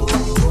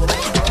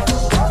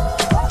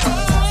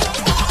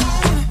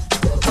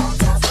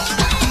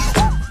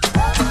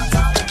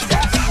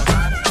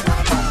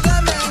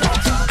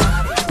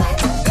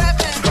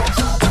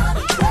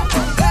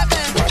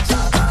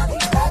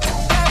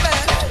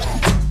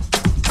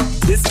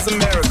 This is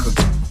America.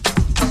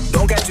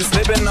 Don't catch you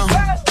slipping now.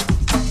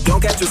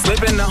 Don't catch you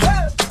slipping now.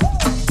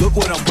 Look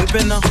what I'm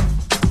whipping now.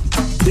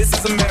 This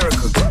is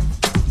America.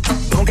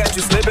 Don't catch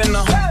you slipping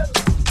now.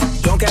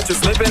 Don't catch you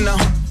slipping now.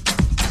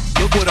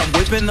 Look what I'm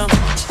whipping now.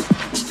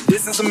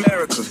 This is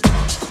America.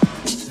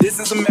 This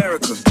is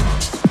America.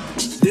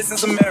 This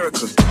is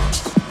America.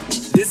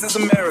 This is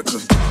America.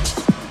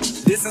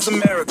 This is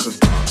America.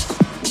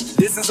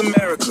 This is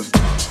America.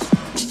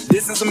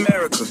 This is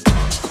America.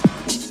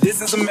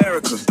 This is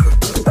America.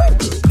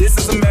 This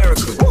is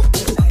America.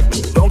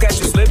 Don't catch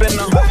you slipping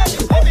now.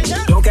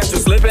 Don't catch you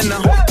slipping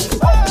now.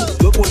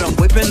 Look what I'm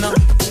whipping now.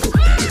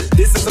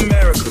 This is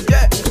America.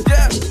 Yeah,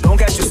 yeah. Don't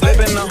catch you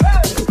slipping now.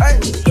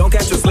 Don't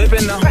catch you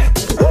slipping now.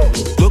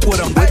 Look what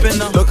I'm whipping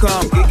now. Look how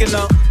I'm geeking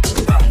up.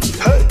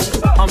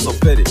 I'm so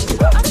pretty.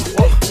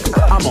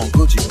 I'm on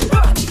Gucci.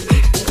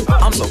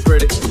 I'm so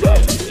pretty. Yeah,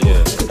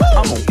 yeah.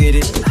 I'm gonna get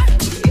it.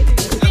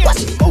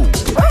 Ooh.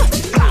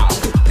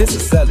 This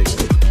is Sally.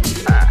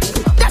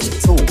 That's a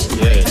tool.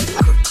 Yeah.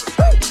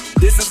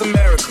 This is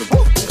America.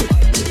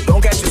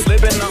 Don't catch you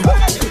slipping now.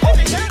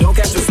 Don't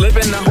catch you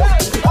slipping now.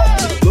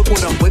 Look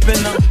what I'm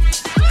whipping now.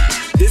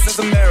 This is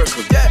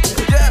America. Yeah,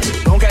 yeah.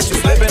 Don't catch you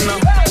slipping now.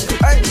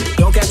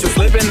 Don't catch you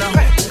slipping now.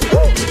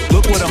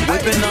 Look what I'm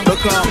whipping now. Look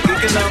how I'm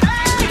geeking up.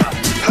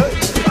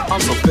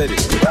 I'm so pretty.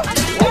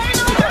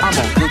 I'm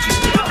on Gucci.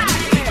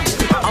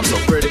 I'm so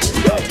pretty.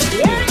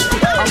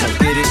 I'm gonna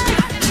get it.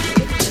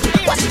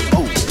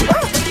 Ooh.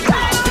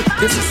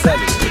 This is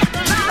Sally.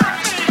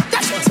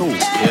 That's a tool.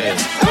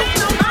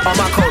 Yeah. On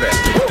my Kodak.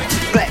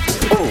 Black.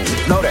 Ooh,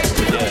 know that.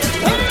 Yeah.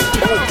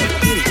 Ooh,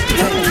 get it.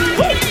 Yeah.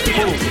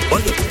 Ooh,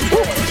 work it.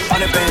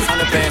 100 bands,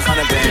 100 bands,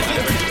 100 bands.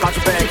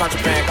 Contraband,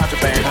 contraband,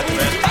 contraband.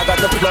 I got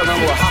the plug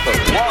on with a hopper.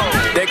 Whoa.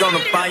 They gonna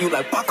find you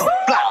like waka,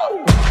 blah.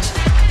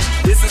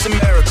 This is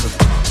America.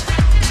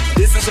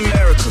 This is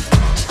America.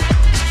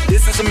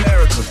 This is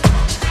America.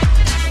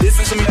 This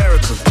is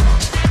America.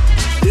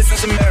 This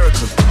is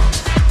America.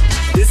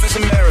 This is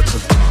America.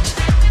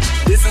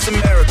 This is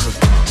America.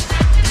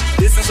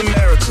 This is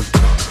America.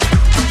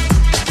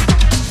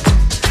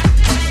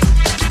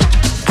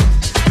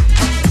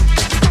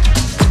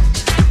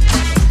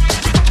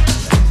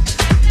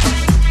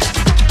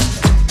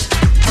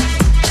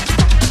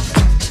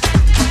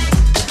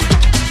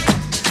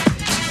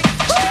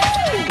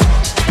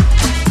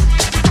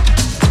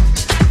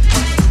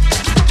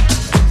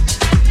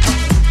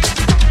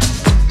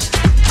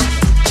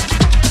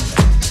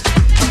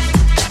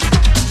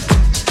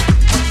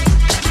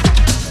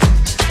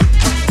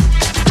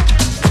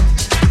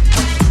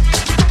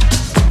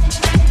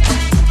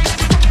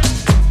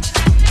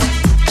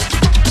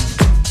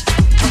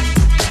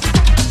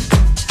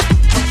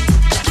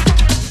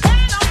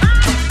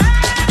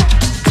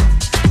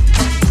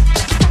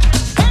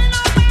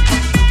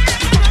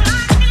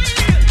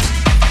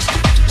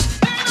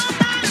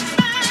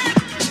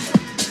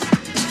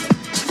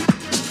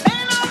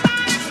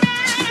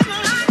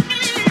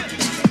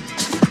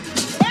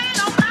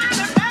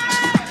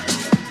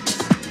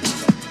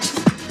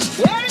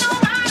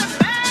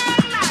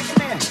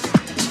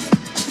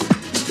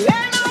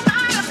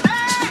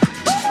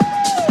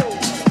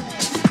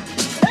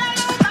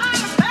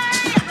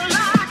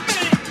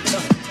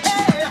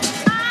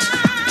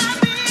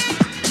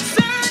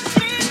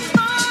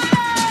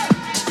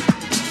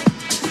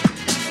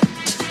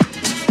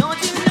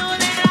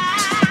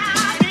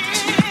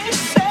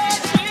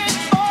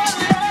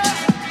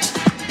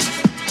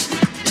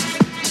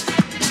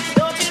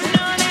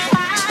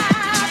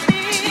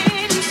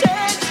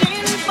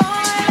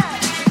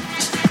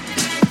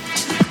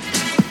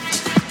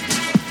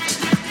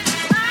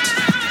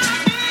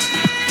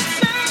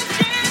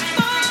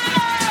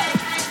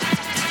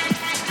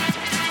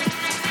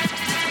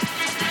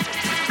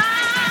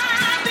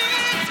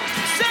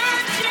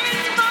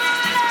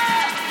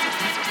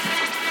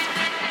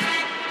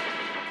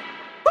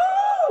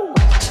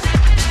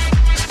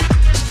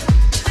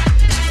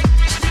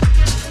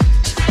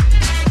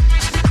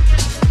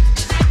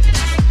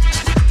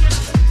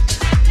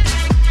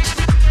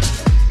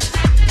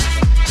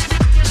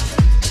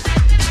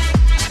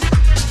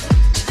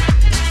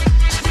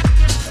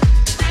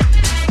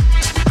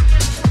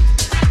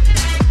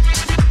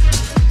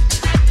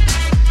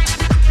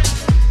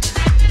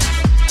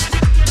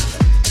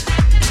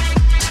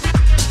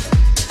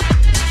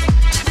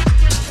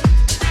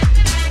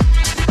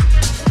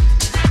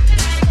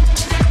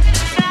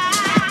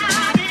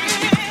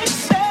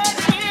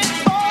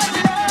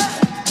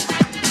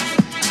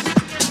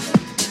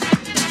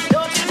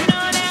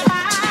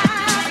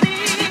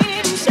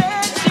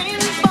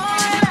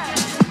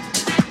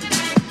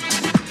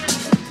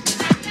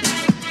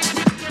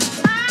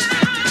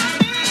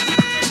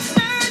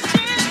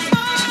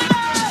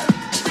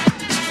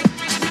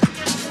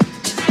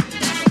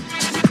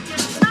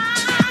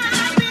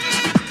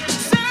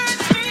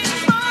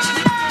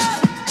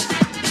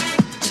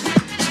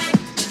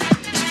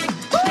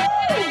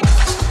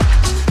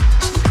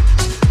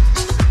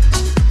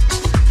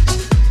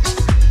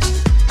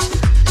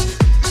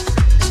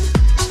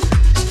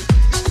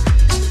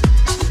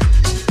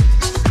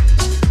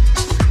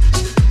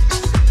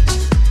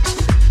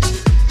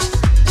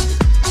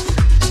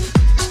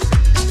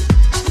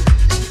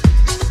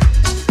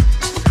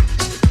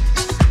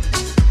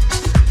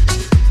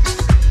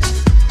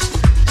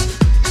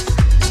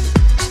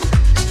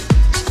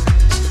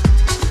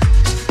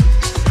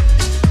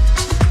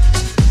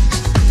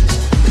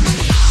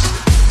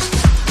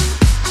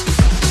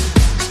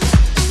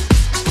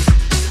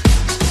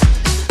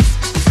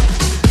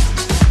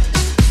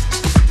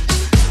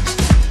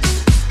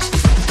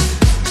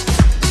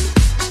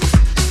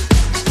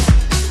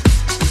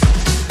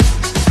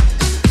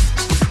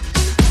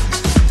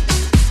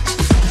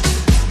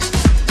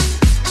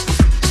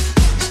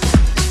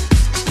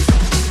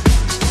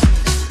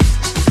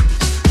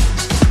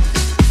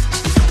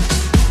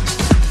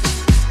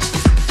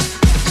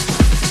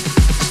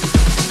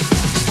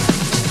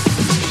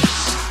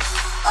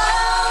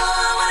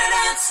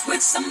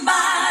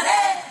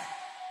 somebody.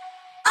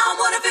 I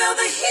wanna feel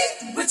the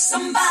heat with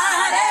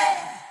somebody.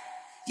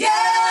 Yeah,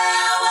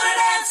 I wanna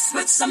dance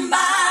with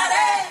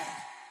somebody.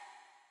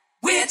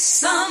 With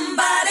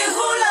somebody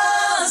who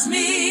loves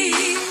me.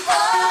 Oh,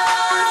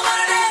 I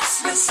wanna dance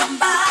with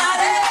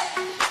somebody.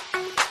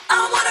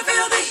 I wanna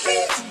feel the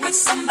heat with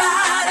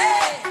somebody.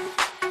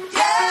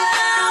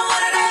 Yeah, I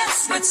wanna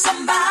dance with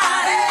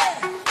somebody.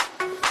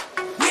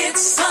 With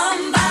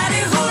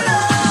somebody who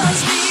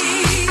loves me.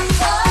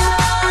 Oh,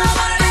 I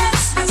wanna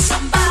dance with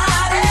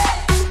somebody.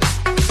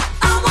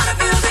 I wanna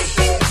feel the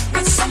heat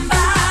with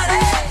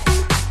somebody.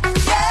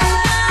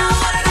 Yeah, I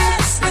wanna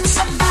dance with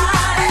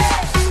somebody.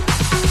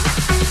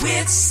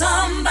 With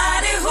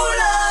somebody who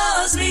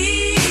loves me.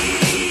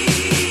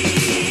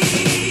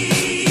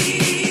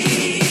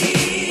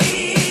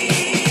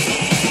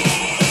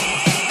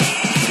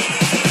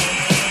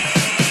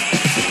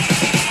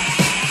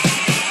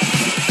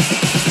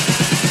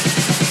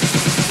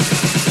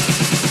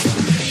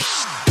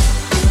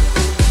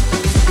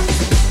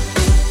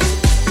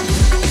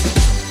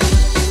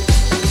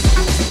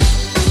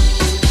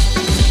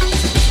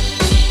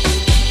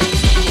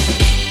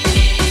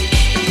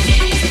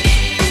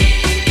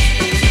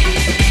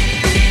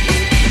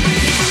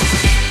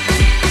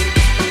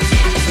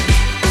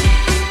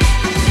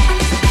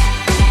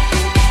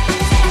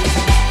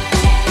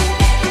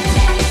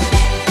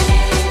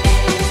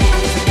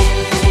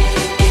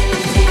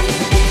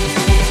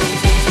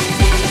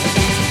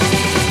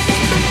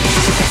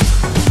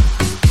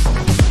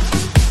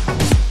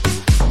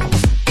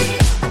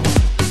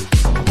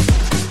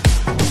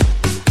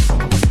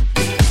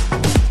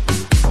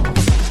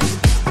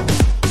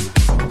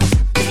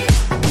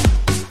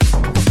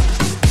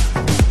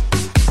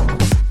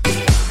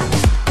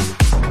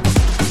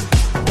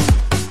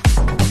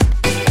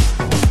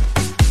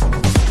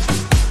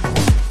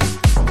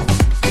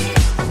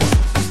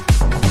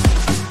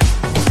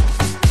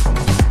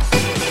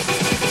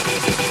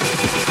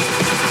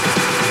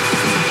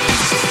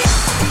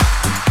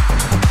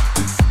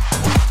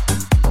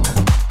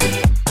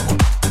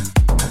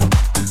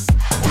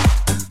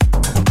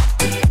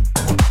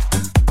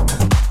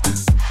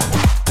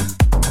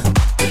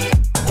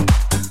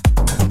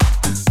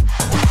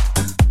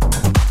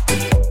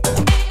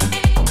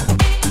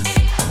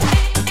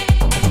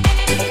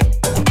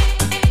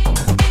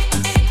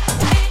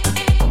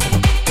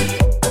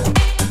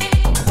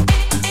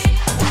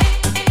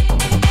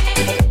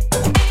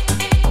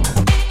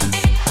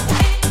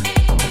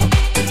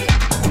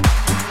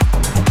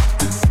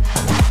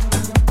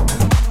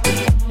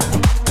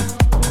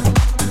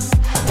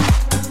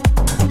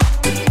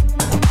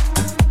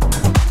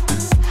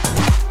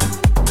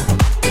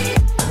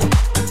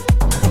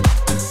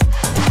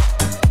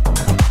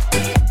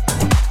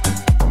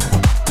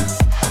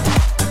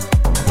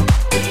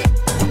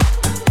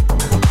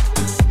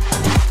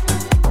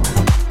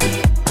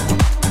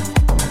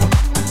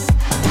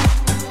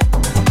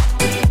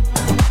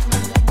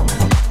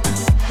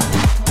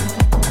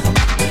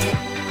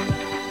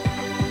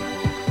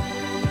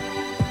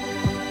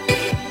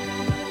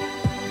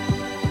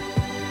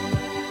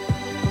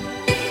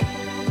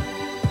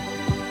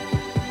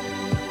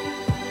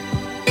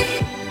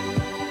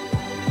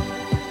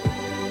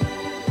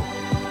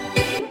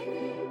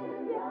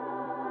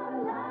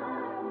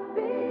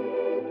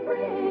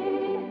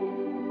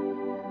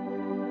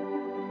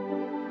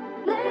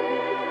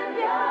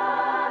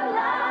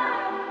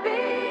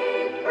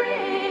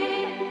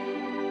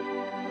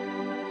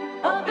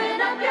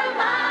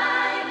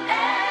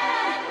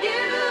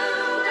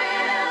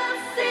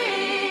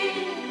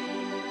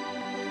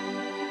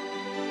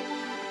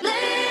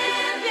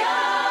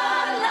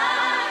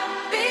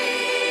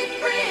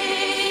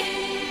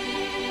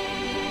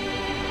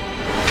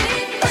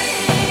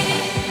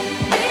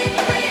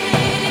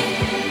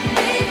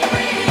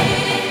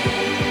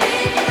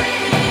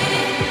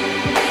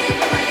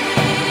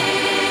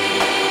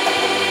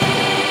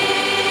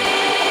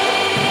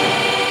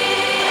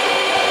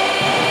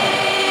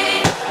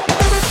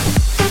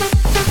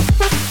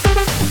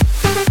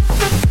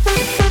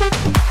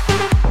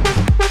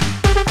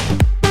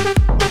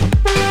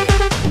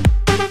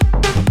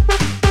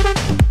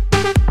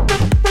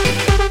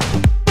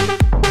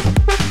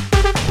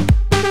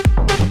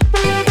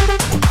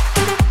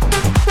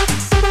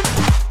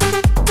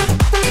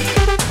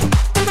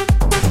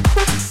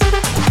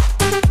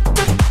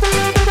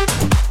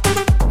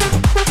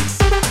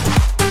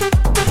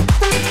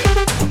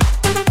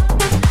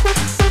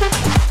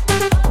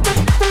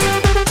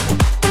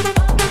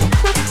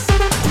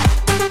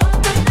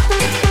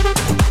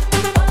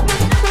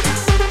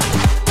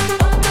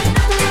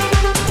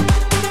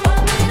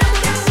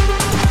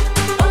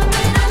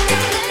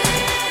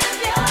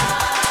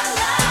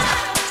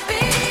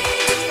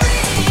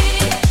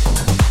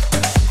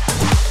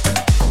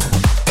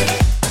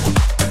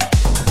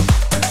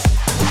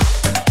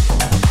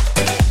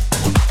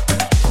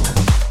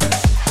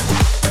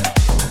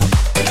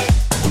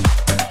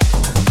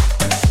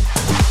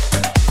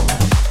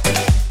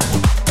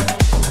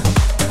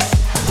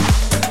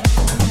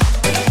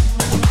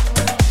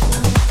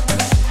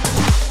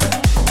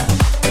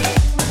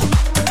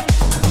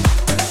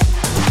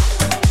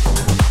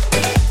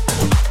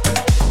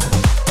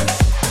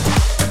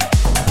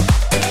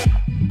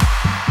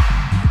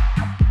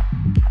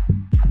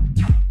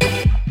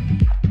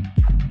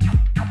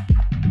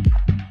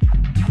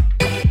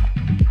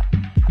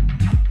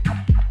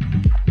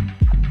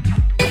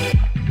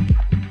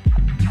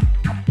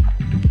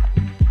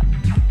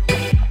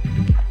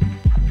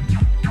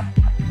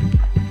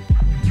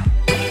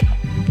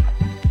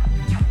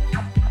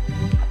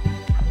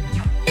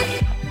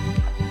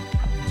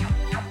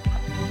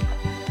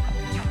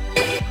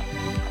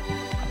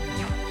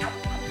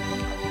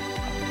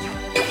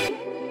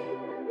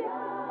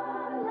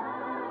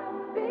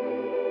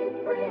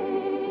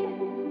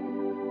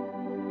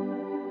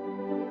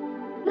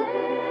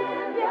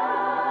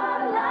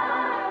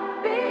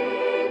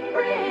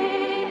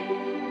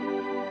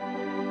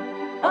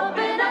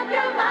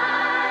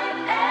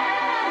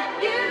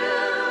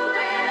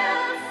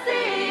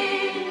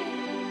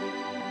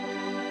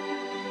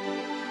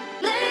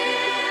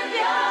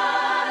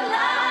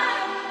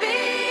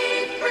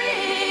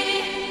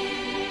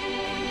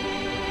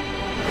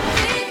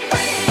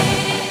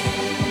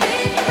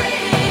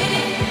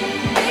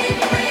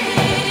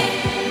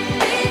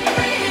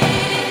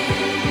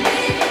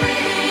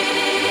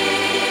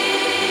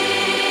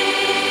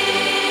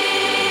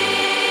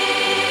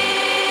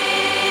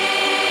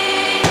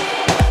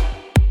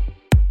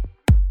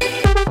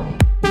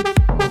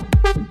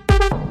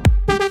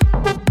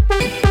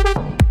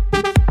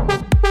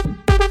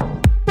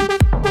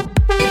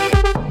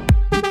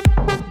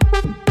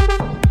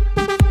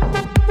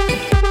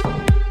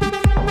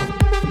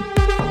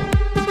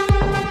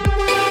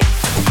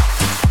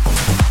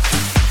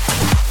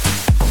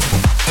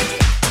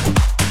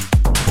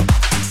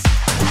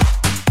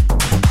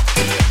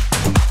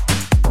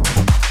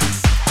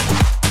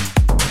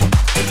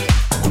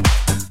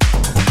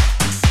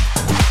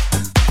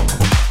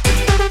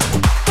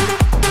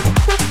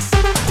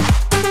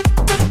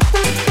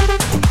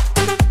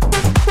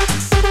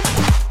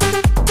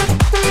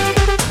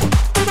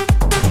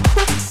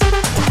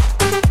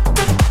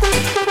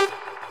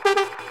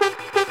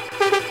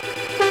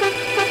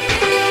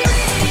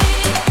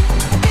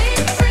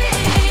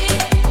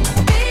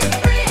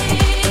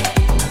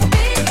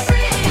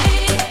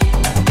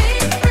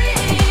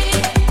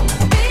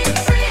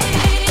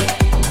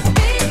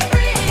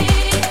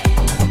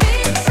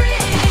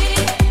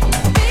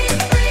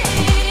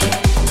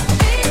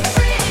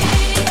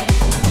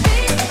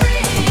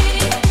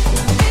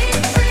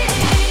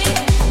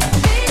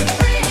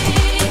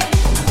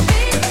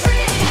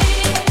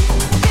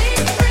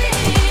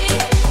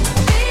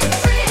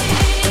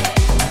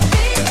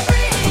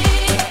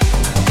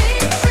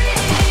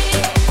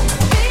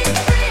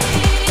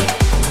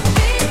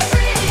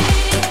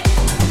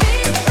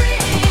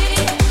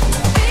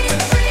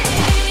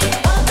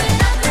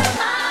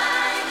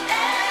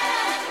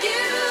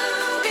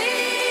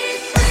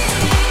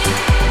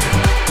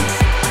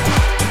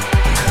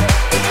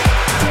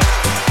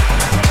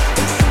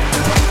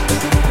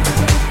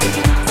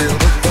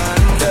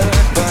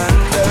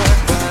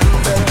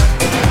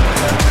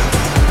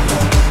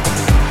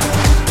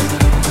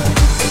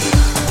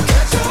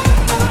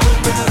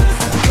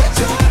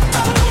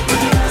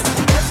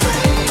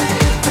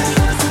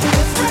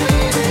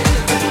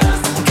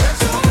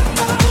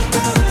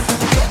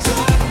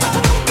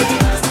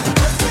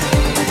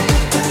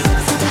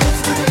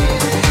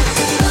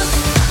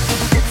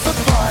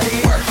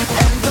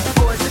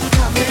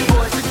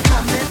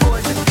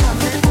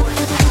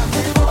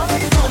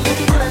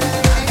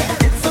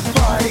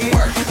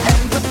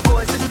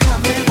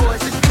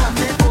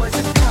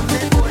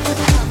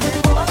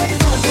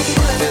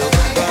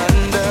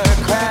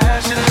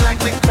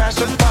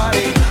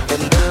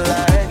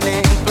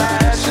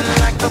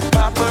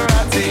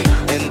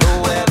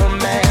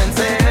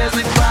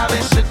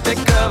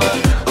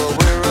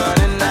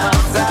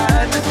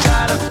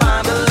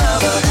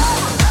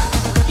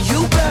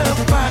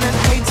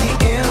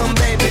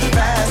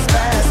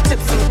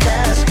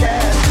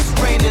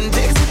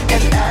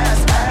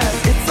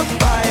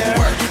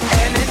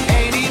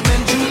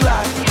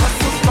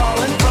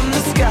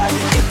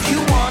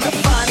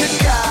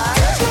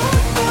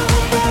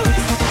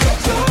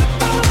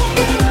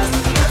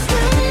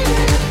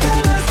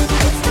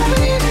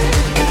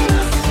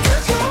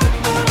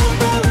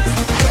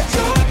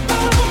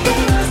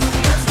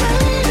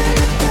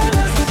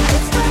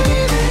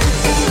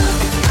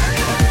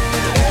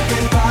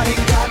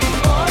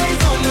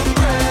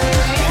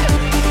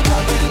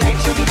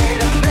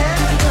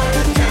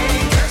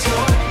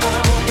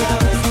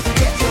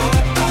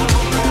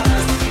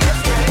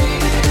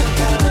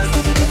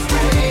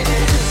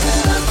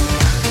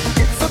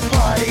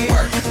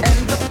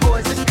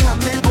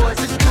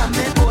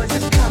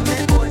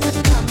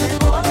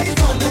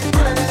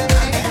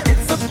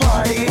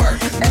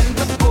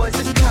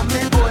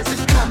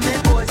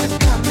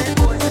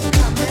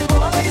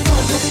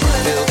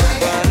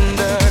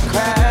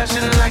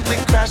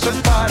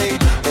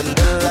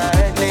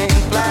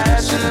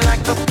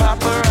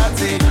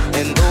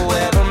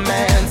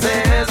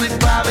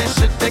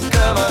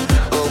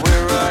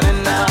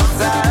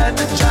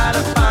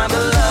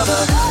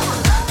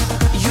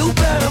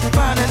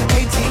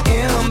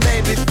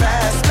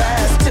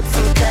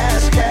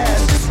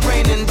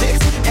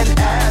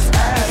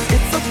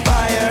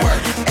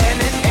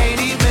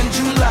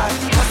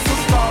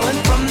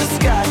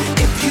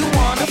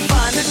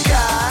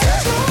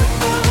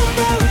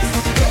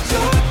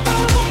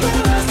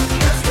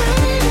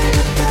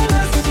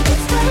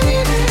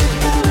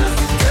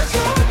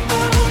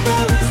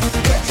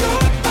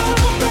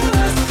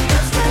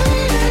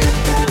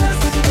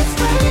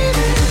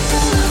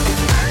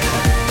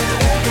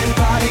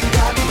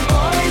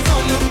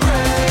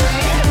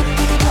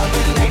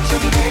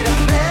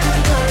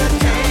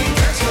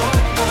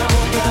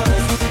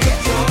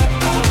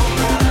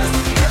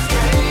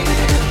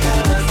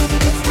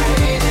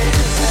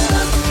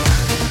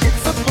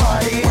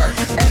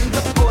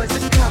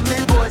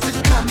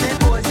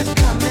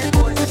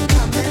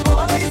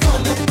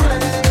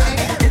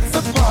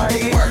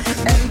 work.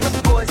 And the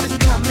boys are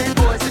coming,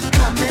 boys are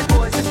coming,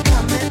 boys are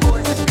coming,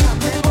 boys are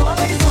coming.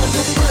 Boys on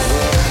the break.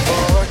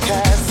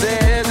 Forecast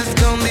says it's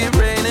gonna be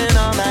raining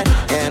all night,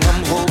 and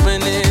I'm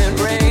hoping it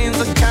rains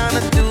the kind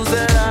of dudes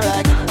that I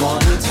like.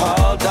 One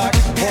tall, dark,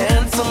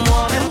 handsome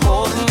one and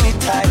holding me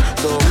tight.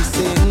 So I'm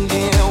sitting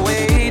here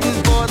waiting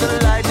for the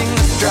lightning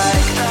to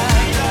strike.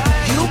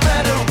 You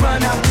better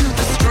run out to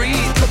the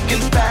street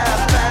looking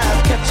fast,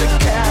 fast. Catch a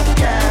cab,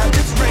 cab.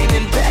 It's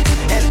raining back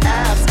and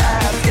abs,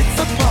 abs. It's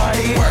a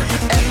party,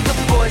 and the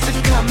boys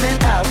are coming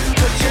out.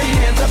 Put your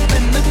hands up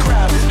in the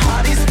crowd.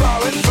 Hotties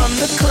falling from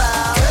the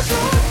clouds. Get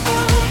your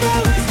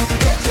umbrellas,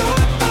 get your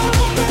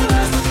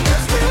umbrellas.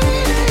 It's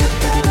raining,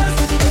 fellas.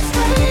 It's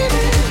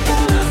raining,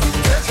 fellas.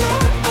 Get your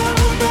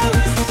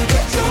umbrellas,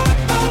 get your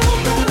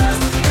umbrellas.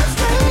 It's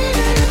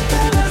raining,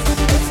 fellas.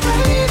 It's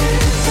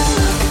raining,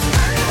 fellas.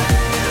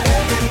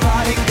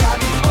 Everybody got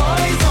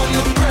boys on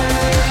the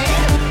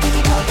brain.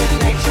 Mother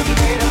Nature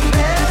made a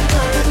man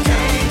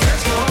hurricane. Get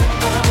your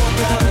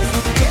umbrellas,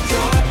 get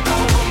your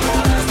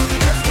umbrellas.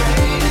 It's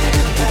raining,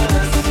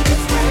 fellas.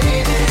 It's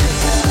raining,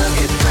 fellas.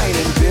 It's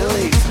raining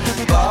Billies,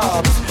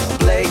 Bobs,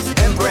 Blakes,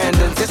 and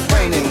Brandons. It's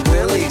raining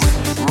Willies,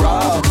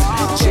 Robs,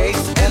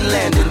 Jakes, and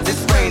Landons.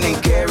 It's raining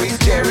Garys,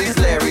 Jerrys,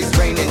 Larrys.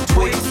 Raining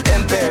Twigs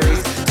and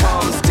Berries,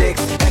 Toms,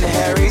 Dicks, and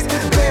Harrys.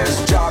 Bears,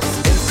 Jocks,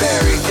 and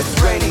Fairies. It's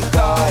raining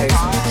guys,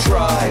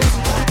 tribes,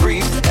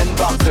 briefs, and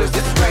boxers.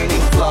 It's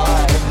raining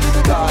fly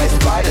guys,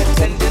 flight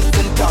attendants,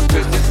 and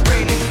doctors. It's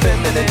raining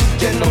feminine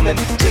gentlemen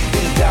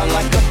dripping down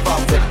like a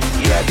faucet.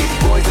 Yeah, these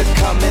boys are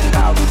coming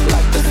out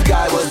like the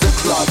sky was a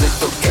closet.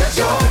 So get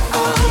your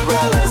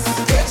umbrellas,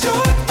 get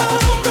your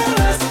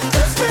umbrellas.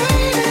 It's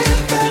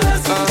raining,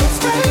 fellas. It's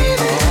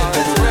raining,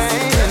 it's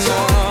raining. Get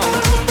your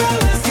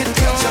umbrellas, get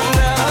your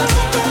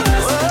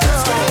umbrellas.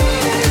 It's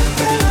raining,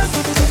 fellas.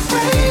 It's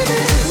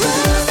raining.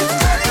 It's raining.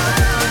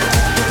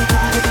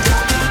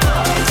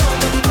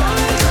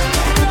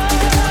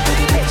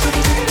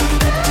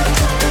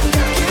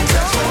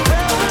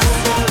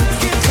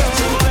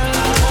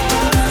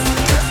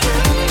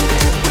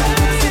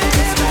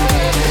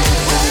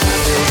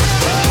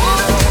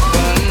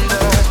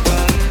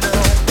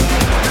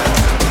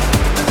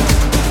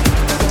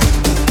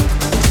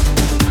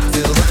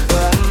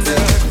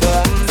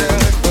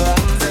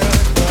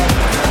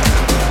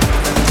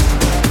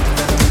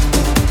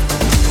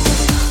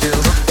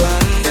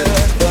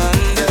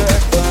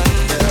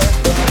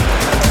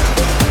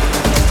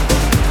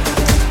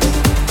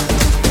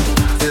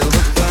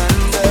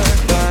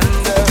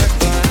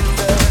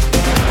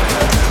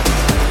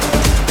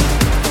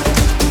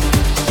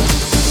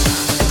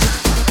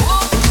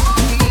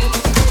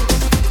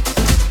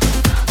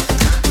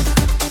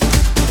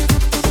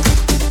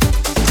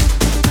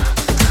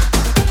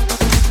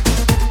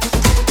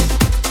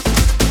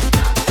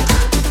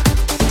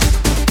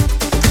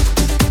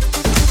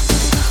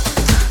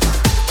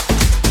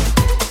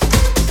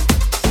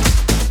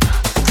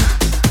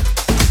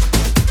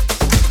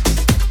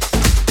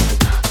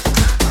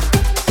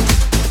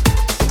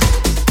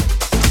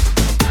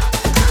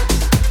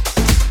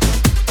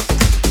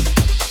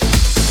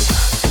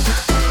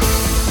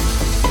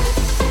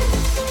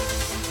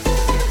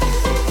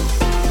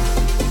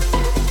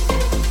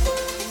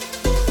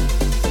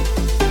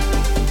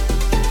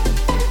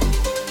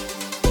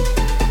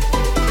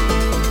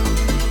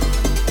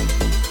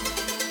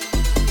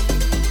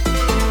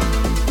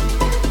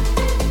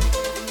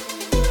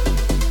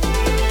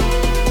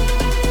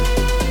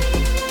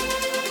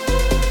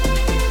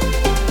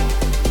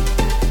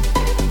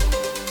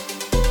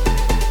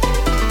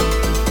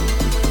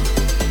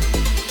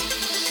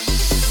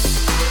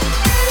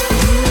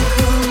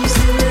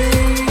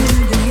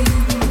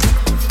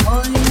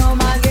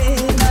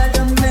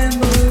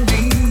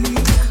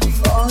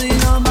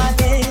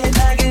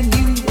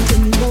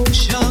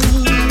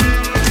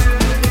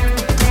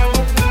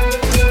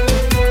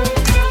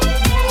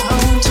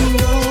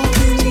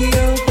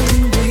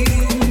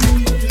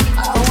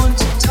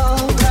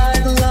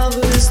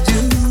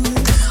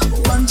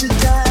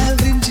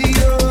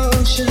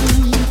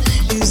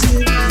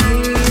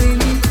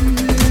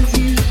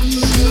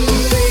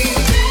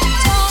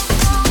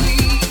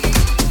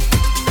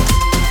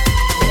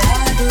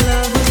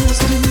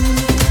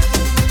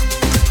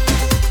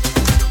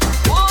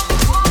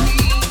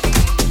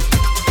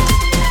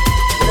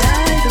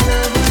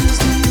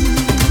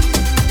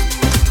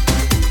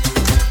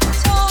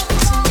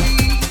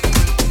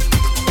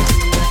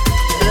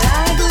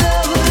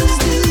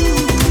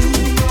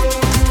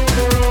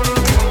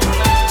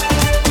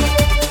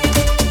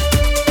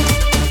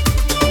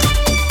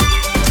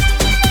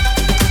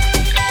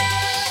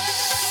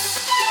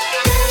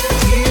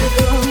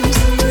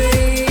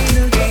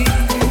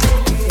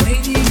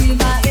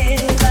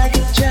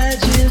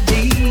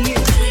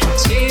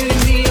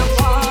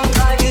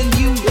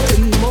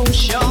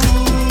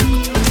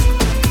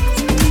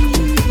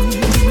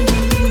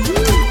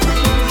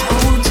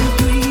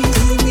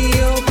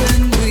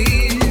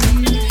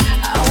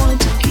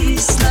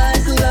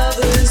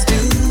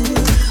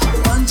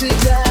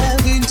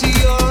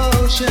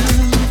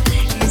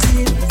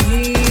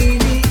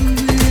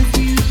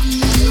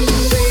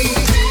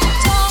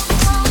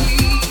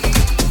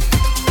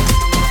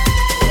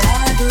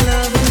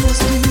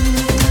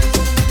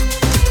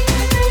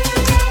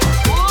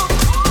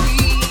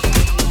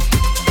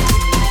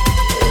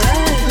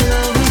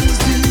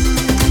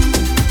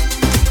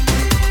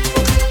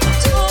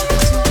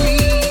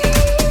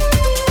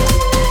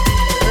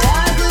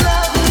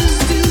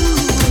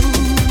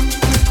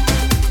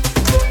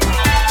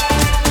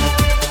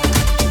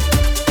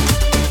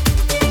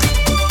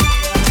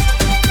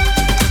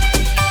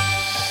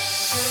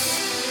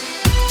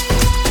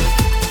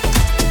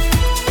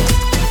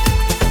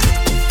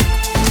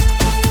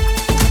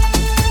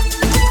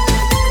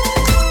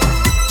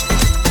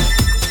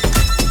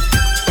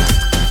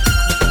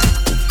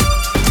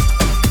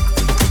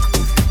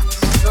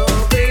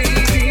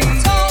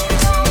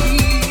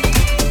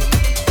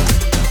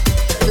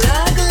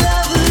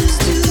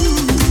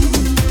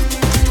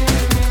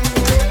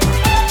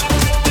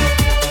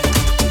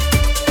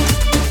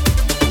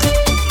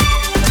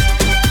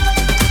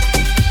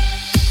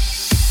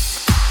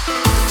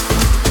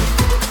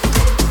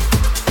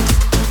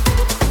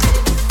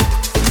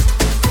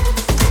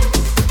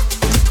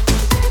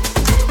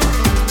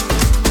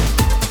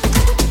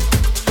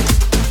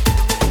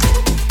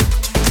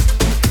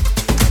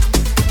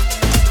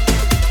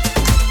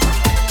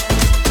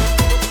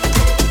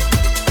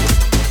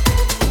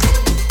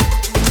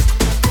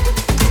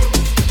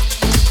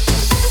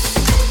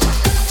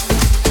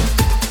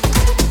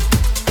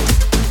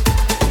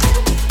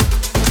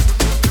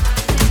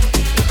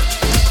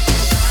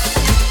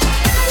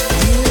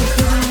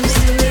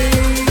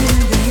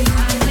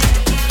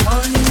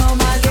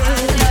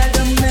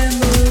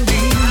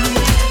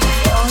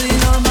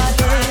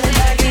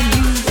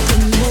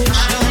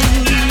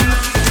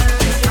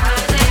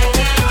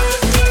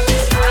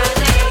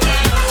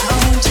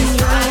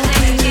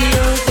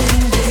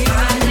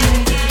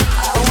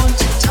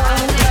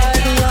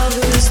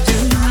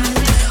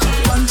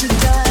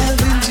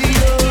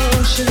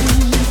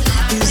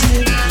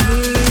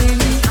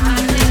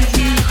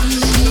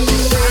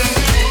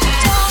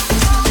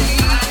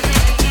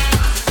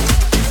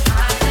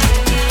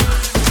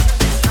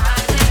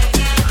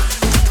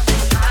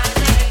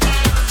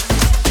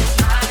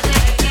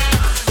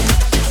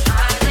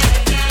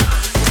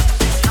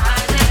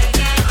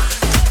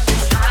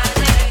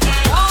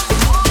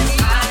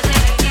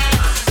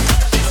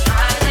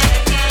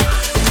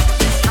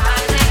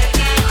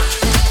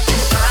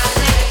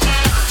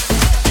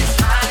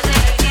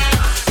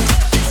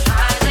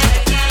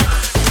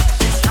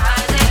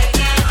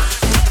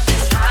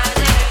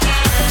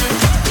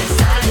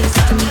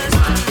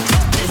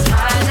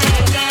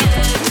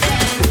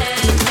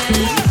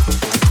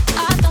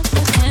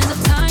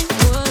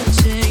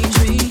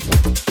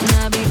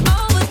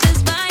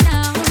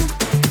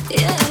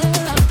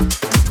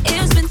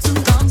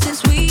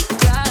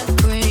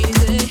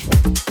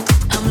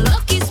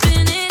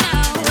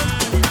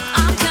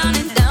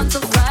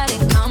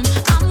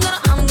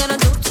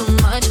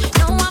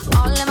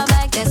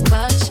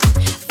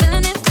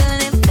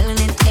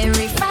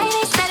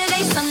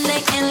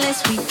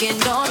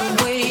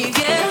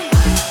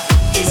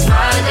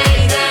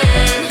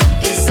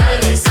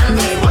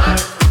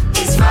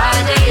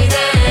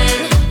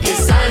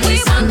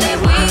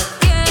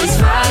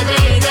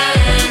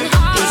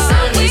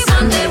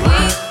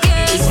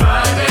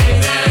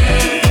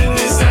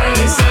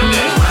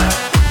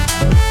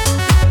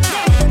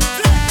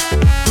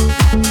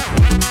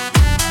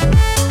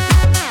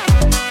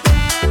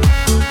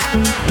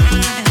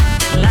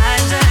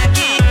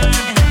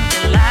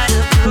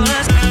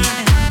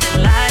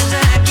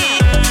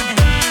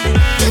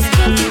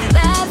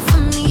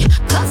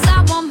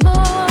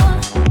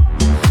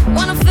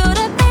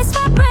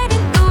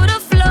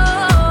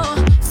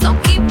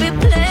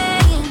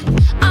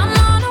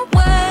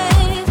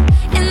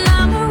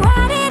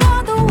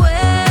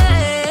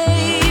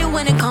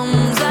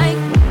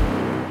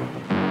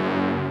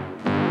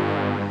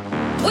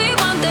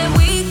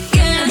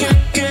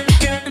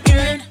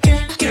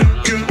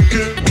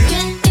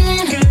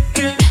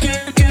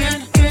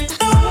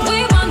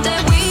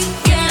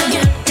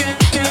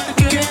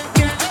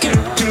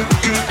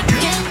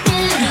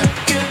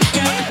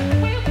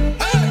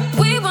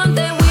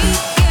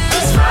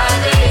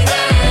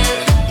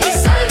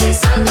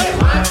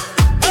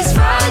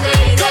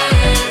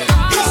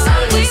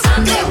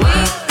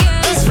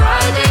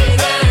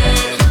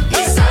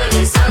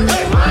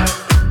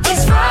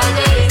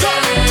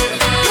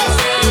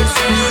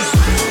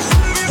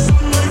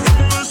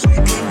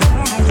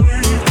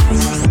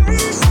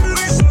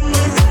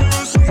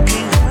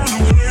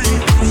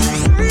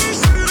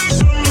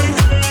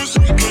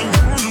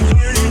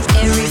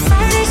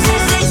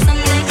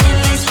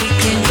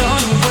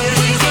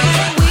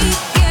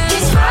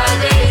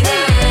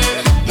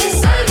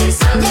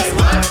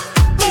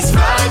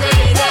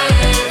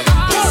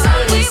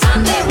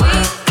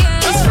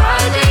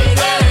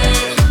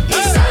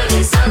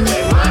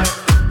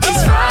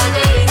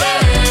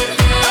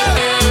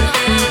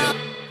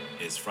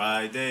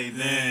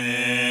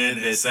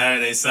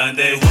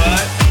 Sunday what?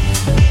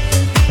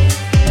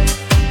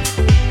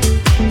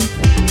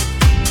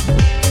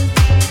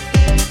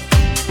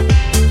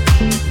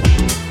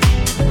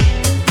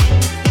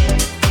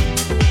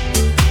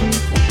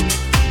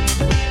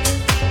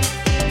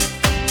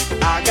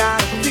 I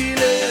got a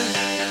feeling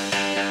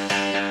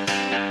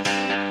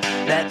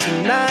that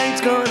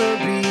tonight's gonna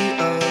be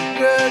a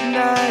good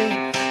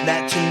night.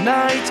 That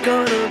tonight's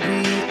gonna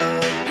be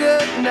a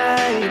good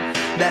night.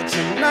 That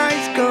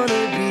tonight's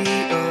gonna be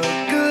a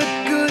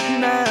good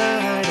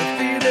night. A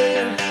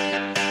feeling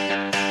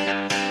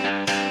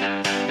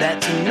that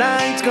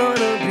tonight's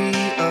gonna be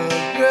a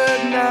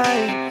good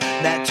night.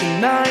 That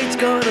tonight's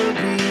gonna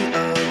be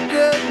a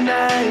good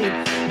night.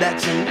 That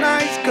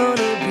tonight's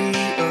gonna be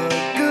a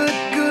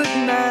good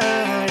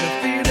night. A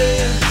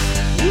feeling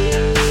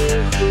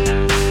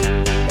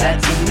that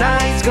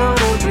tonight's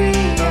gonna be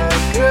a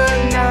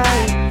good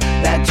night.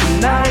 That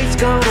tonight's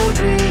gonna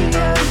be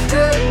a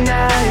good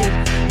night.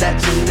 That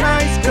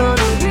tonight's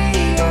gonna be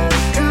a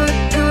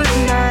good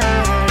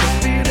night. A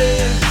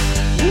feeling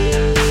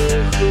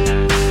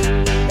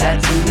that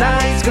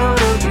tonight's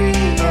gonna be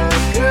a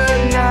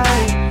good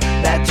night.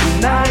 That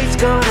tonight's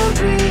gonna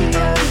be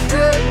a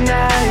good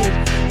night.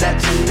 That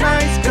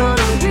tonight's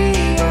gonna be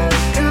a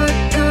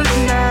good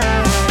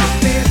night.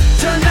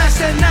 Tonight's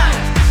the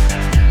night.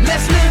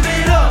 Let's live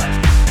it up.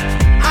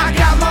 I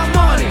got my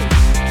money.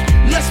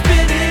 Let's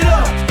spin it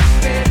up.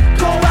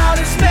 Go out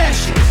and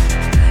smash it.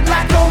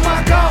 Like oh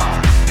my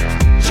God.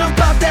 Jump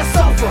out that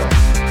sofa.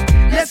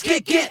 Let's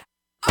get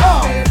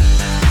off.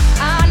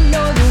 I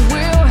know that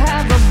we'll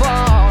have a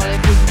ball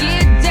if we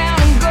get down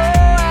and go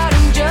out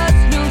and just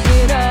lose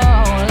it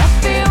all. I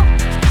feel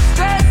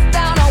stressed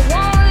out, I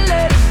wanna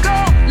let it go.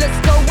 Let's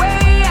go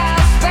way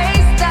out,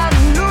 spaced out,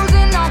 and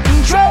losing all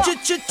control.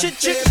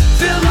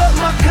 Fill up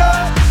my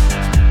cup,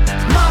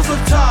 Mazel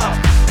tov.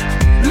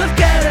 Look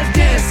at her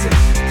dancing,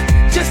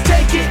 just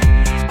take it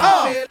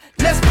off.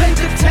 Let's paint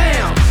the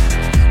town,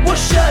 we'll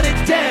shut it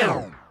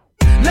down.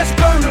 Let's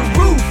burn the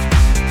roof,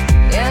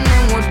 And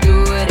then we'll do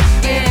it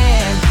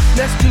again.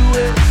 let's do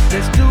it,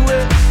 let's do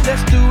it,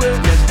 let's do it,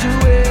 let's do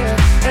it,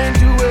 and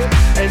do it,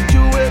 and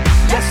do it.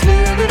 Let's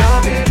live it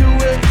up and do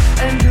it,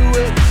 and do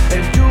it,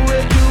 and do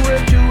it, do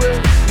it, do it.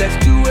 Let's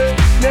do it,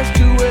 let's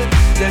do it,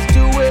 let's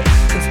do it.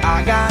 Cause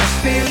I got a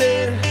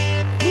feeling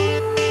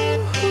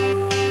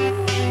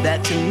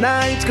that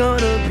tonight's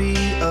gonna be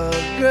a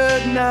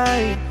good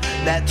night.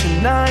 That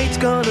tonight's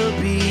gonna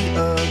be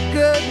a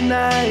good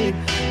night.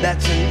 That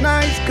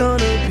tonight's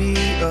gonna be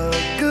a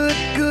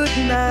good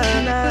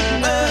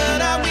night.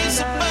 What are we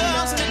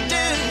supposed to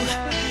do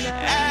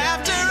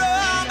after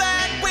all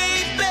that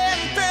we've been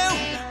through?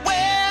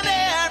 When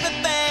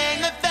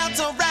everything that felt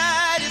so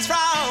right is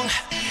wrong.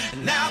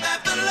 Now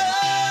that the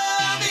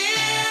love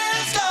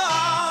is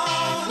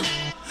gone,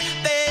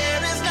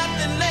 there is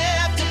nothing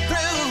left to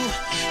prove.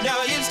 No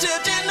use to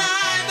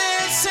deny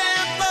this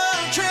simple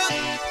truth.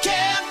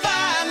 Can't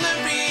find the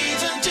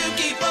reason to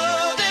keep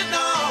holding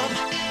on.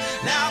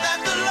 Now that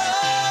the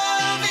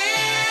love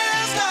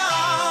is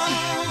gone,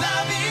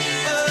 love is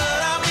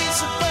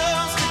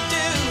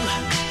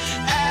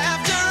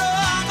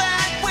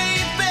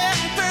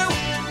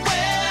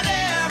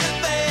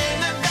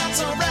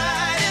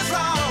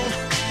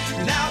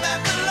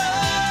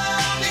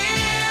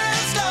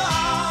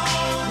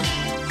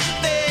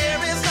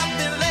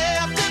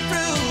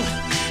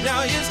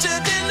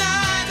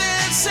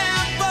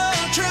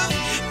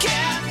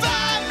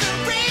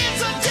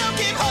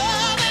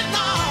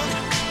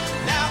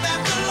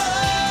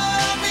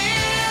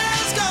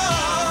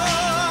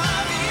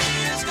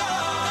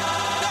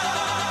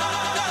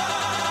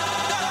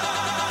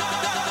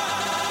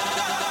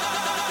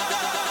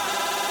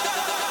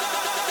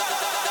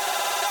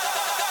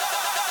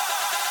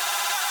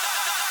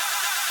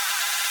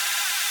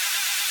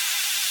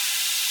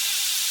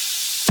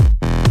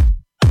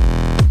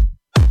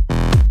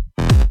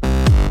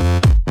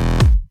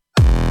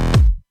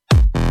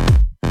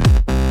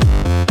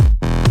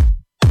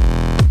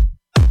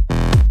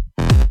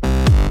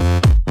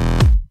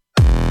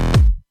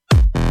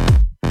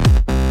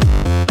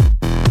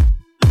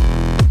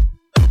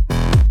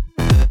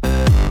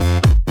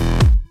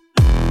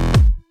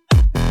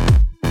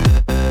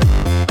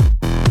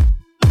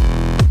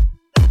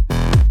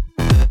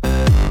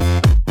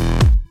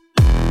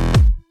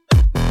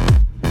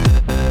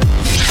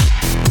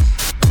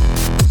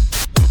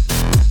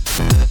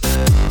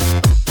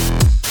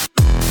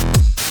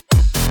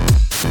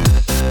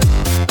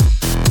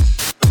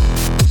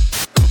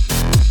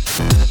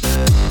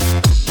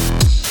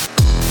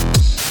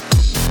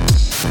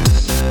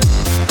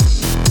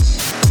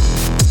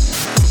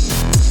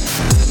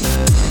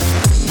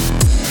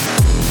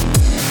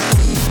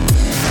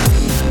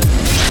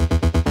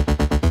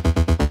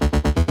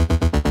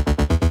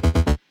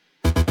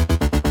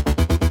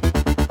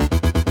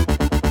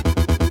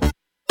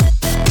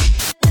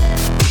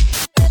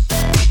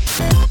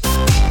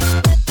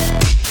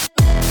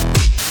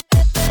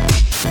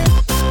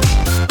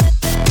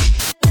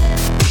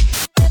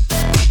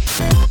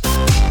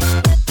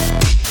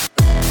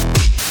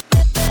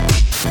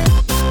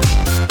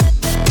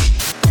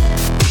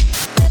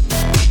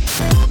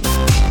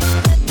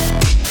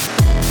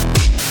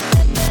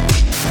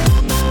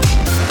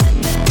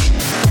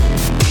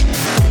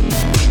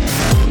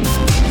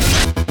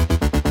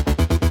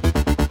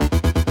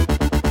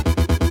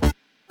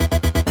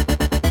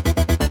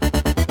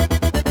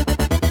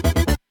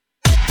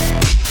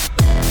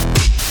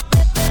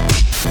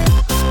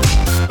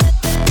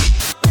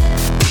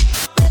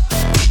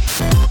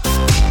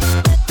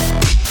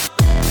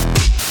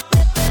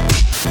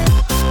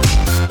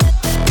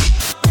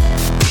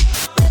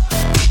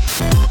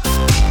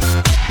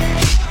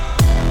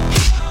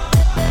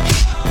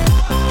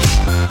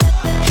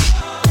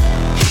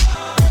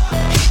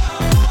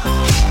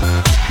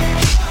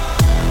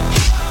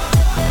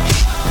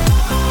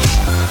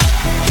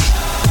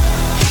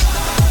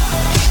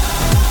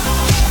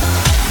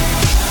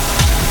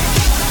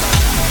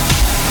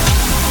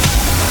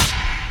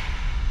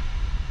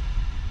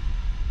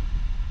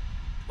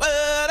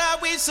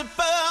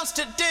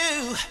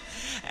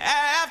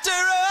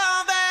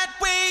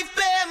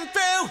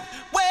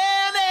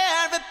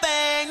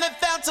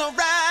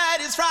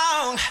is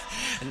wrong.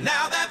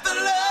 Now that the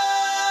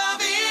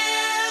love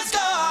is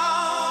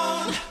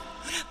gone,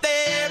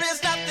 there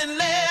is nothing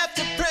left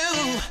to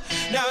prove.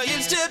 No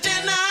use to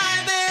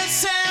deny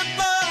this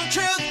simple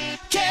truth.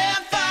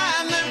 Can't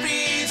find the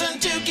reason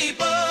to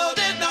keep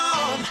holding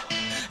on.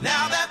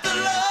 Now that the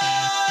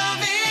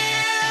love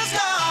is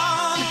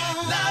gone,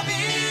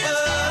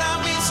 what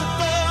are we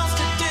supposed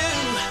to do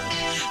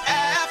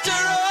after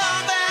all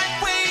that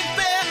we've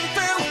been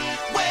through?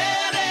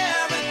 When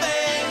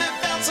everything that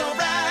felt so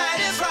right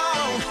is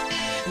wrong.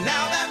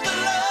 Now that the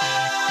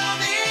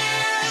love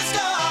is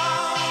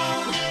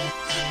gone,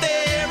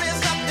 there is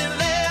nothing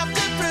left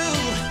to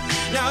prove.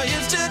 No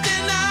use to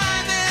deny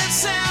this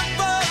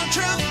simple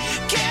truth.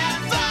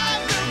 Can't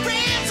find the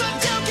reason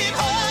to keep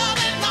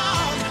holding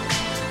on.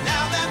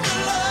 Now that the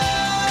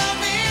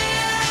love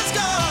is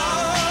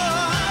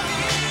gone,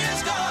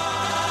 is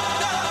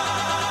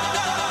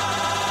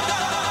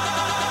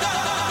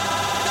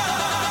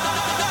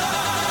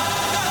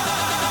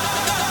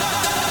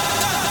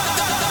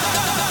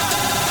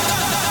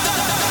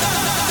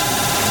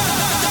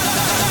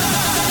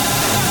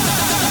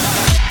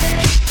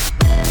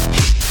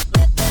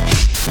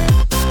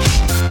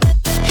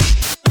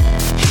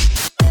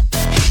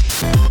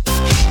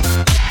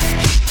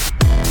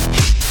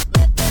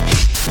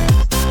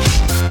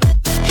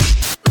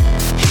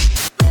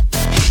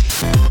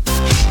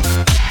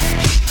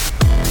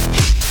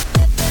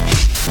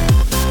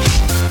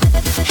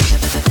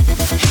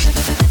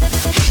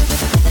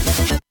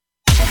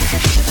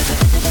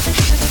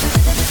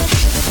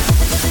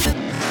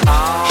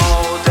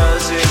How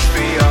does it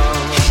feel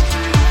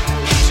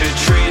to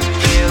treat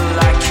me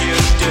like you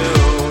do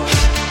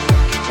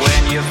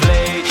when you've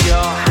laid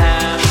your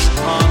hands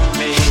on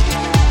me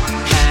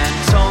and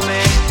told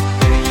me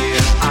who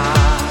you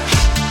are?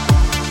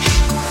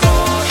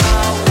 Thought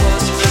I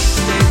was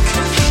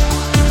mistaken.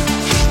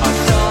 I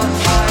thought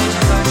I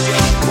heard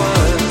your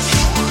words.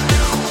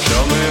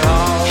 Tell me,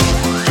 how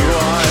do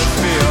I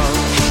feel?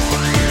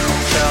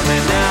 Tell me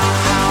now,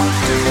 how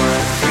do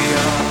I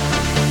feel?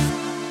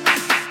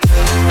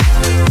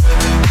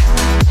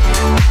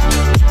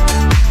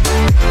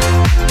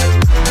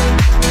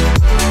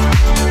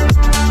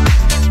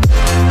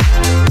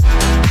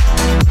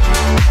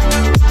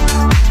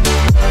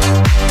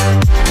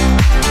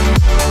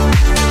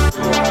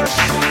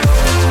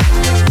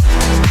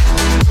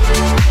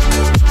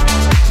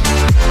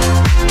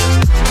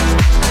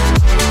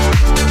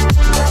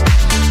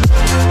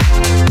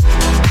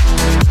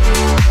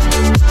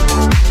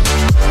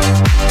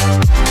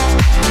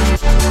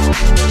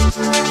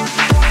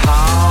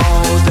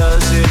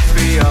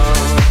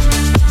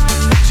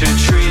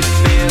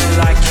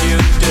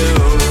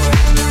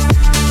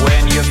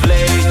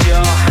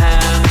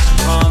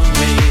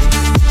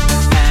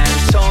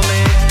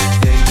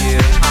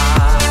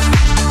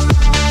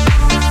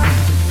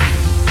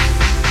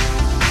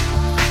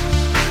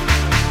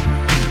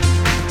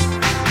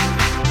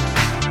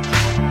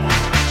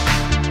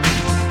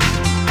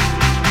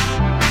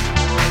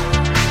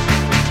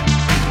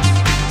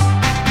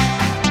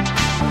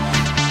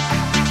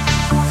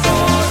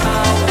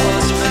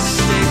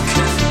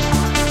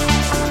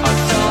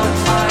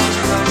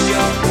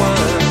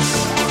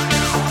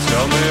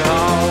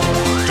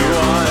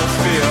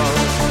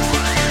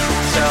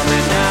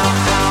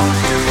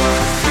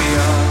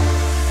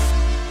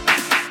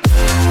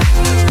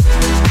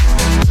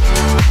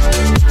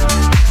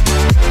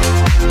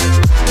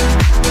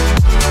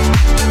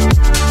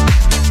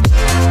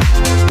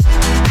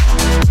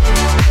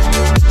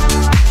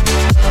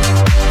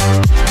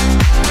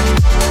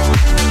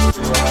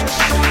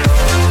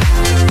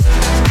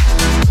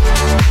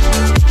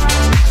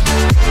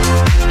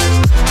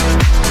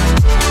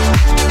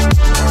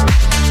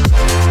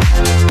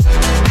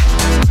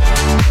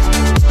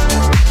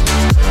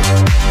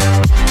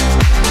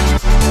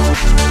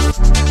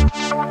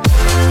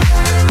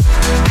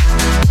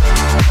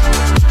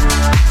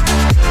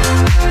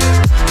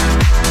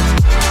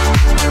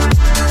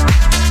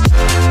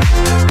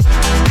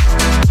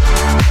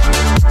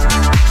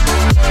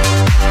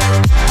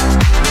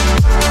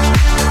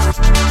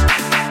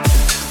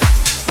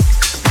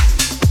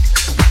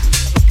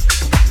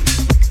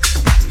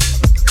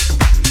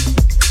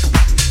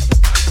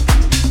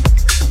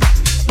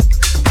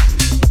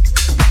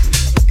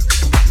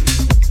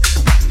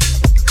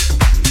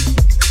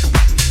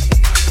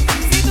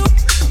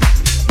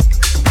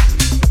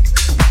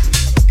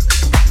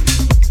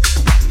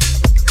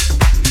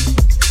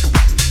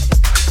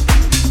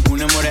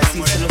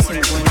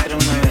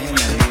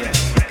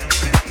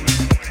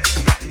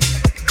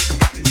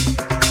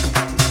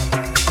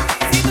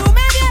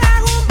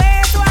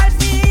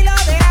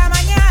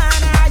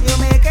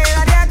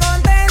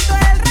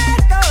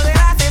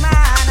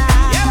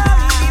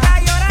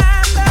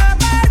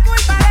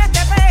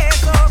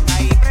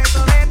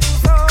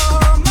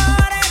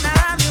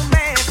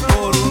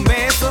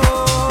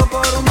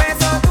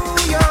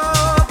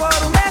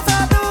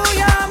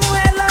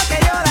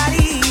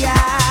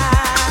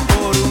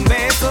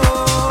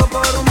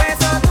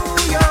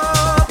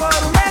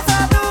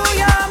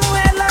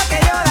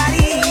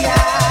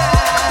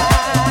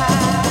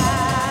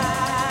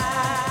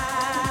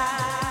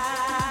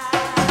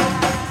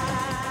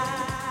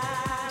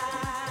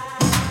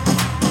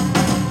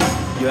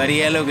 Yo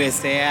haría lo que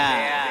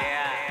sea.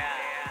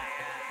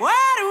 Por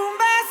un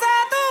beso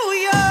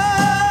tuyo.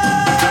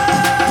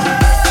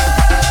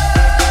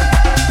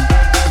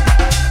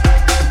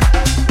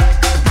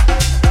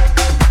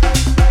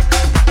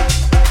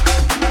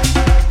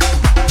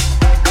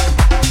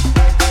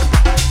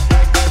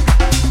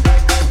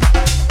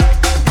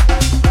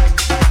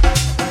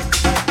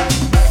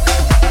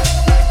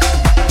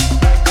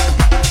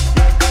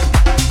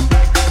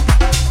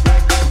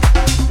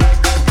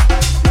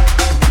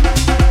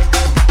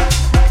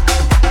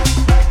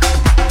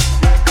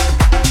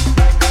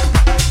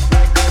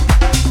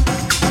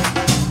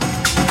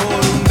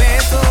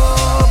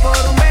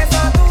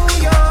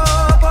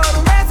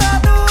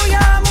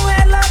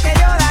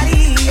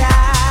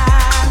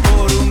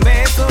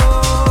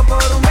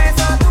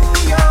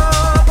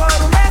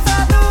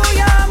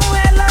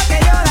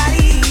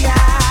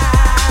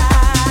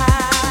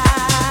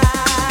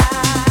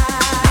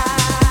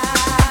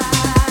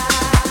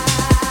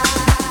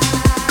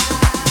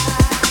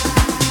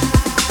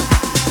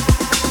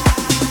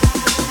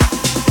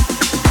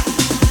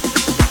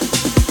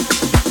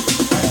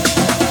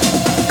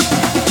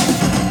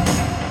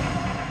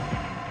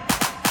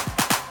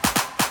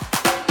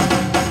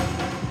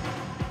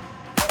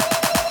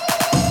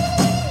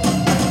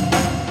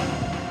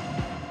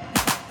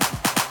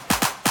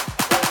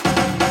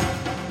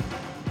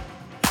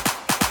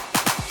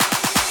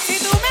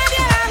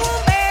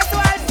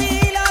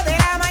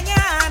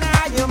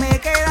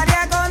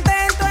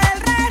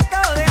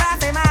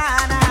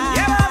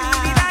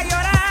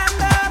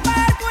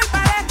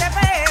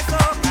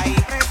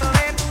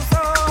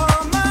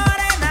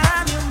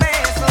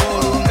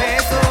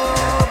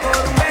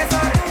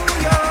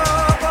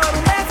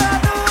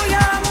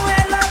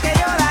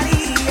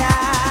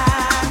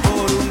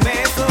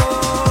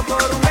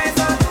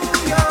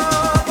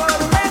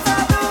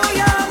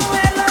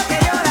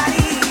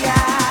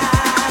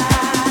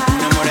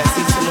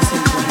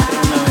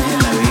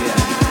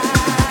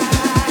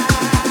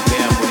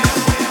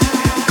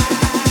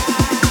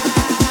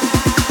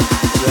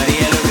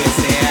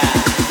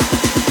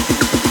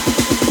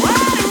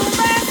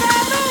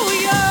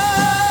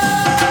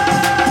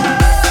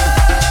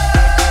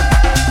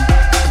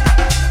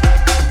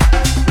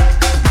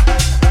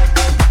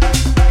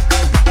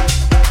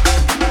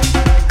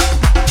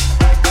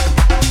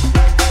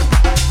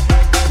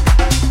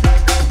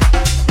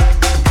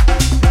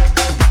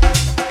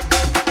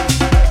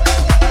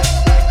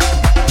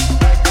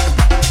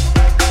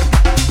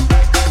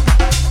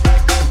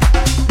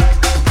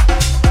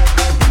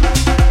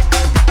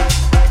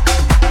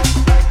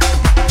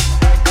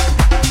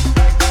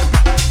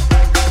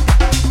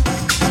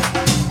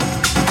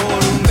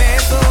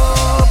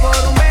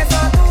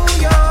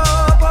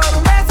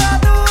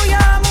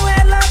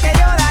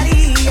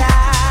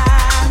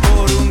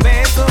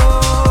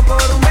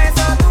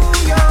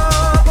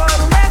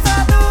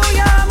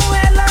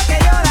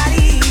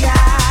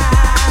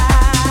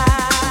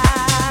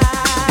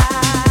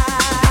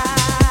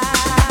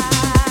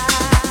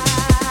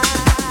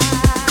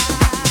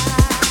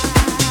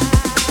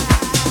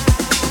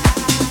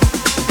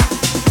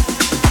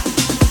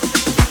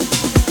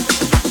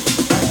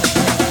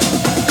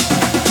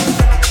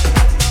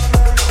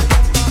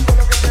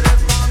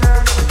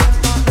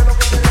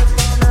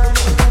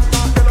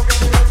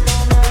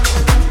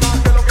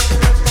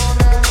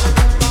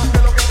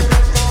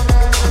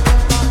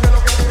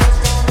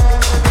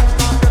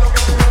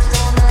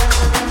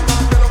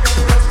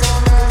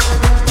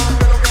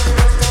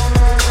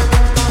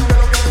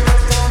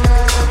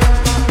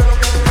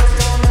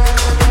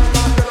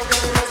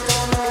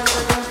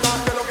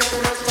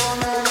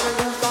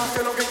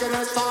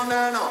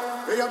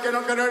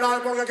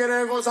 Porque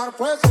quiere gozar,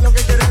 pues.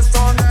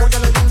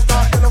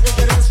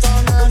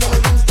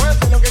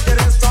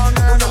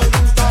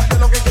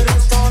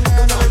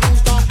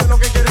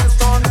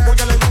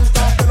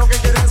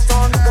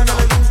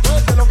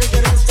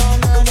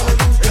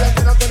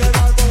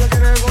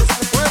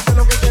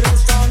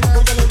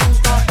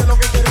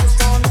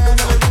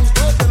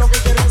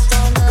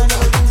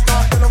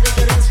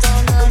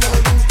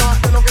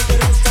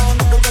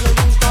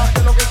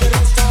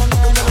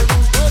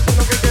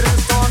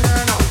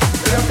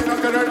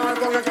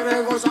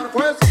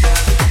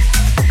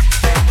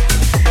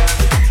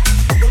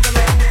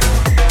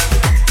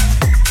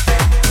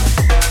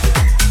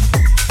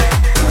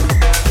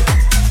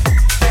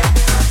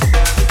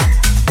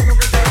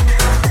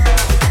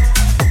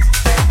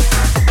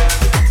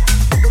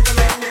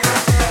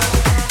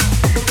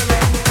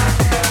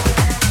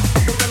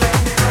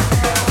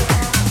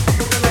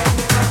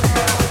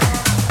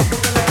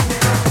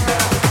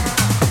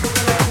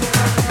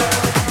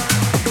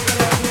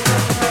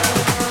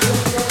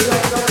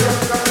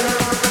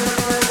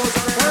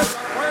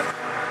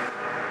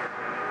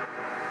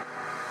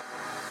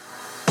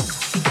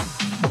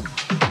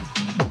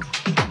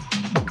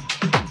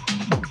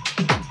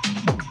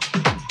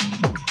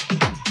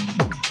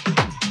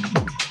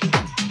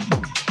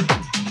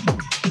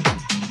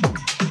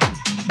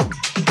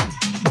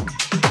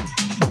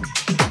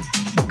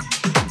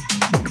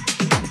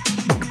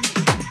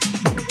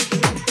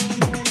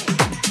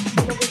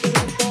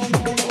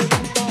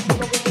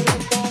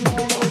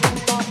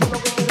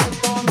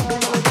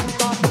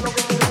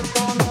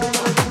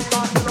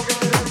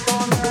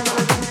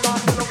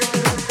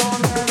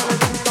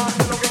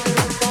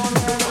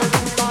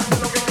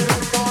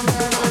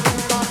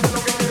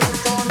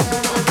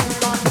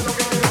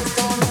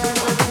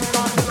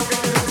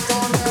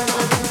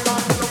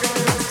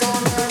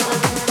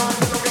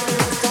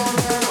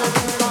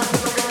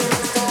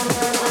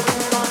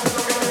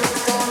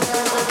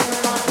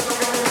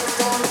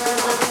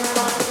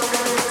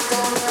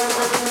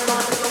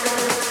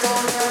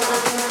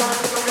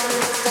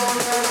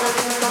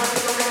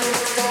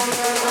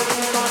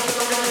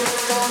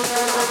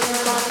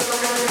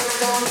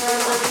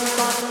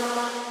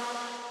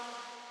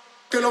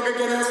 ¿Qué es lo que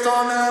quiere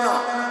esta nena?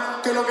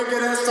 ¿Qué es lo que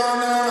quiere esta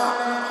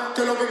nena?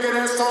 ¿Qué es lo que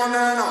quiere esta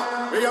nena?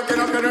 Ella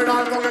quiere tener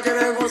algo que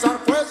quiere gozar,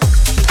 pues.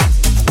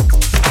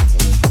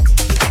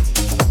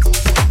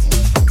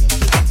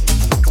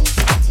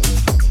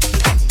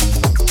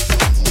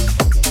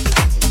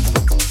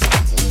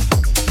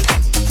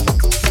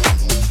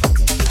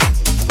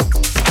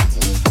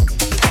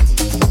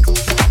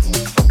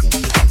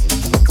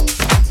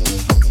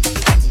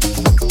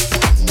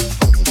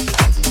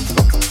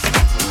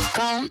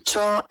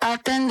 Control,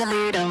 out and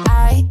delete him.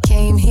 I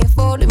came here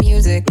for the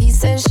music. He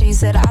said, she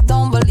said, I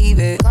don't believe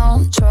it.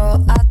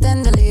 Control, out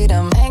and delete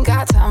him. Ain't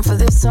got time for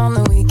this on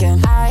the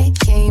weekend. I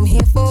came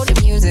here for the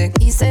music.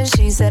 He said,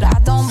 she said, I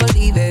don't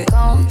believe it.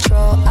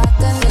 Control,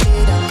 out and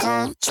delete him.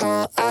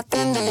 Control, out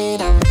and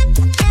delete him.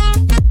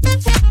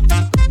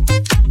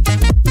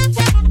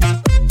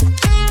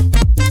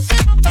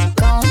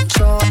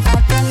 Control,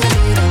 out and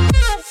delete him.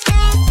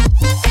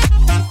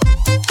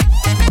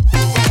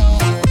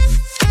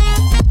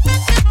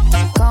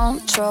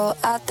 Control,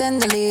 out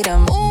and delete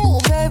them. Ooh,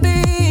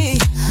 baby,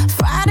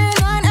 Friday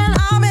night and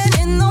I've been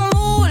in the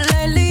mood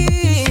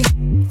lately.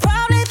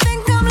 Probably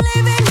think I'm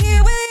leaving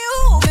here with you,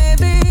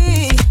 baby.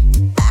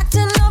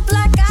 Acting up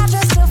like I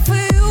dressed up for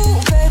you,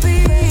 baby.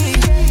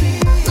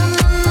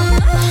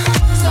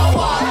 So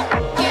what?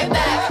 Get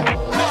back,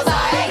 'cause I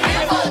ain't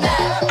here for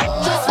that.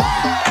 Just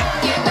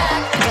get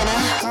back.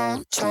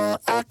 Control,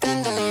 out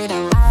and delete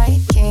them. I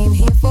came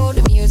here for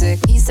the music.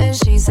 He said,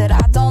 she said,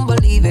 I don't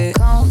believe it.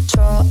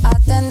 Control,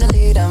 out and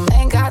delete them.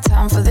 Ain't got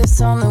time for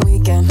this on the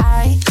weekend.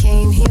 I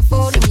came here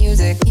for the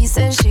music. He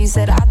said, she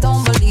said, I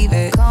don't believe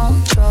it.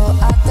 Control,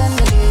 out and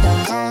delete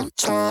them.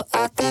 Control,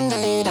 out and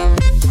delete them.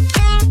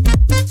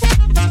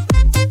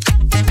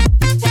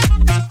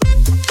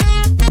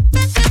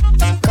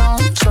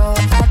 Control,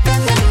 out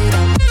and delete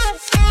them.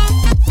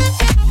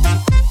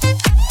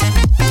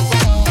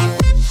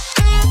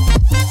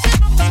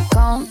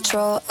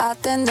 Control,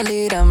 out and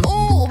delete them.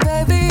 Ooh,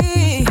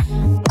 baby,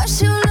 what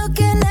you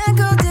looking at,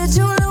 girl? Did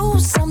you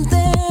lose something?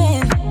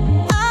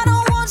 I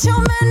don't want your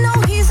man, no,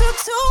 he's a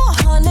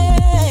 200.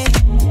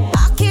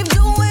 I keep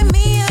doing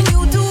me and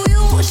you do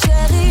you,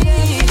 Shelly.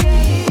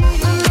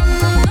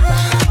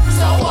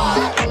 So what?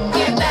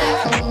 Get back,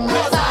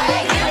 'cause I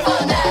ain't here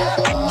for that.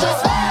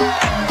 Just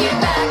get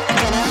back.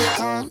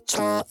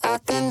 Control,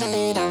 out and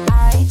delete him.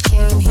 I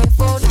came here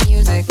for the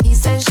music. He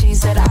said, she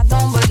said, I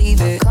don't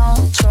believe it.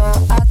 Control,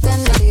 out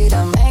and delete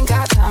him. Ain't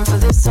got time for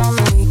this on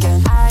the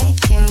weekend. I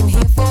came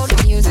here for the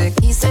music.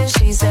 He said,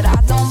 she said,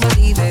 I don't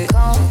believe it.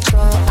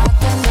 Control,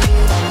 out and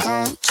delete him.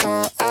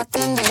 Control, out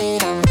and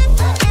delete him.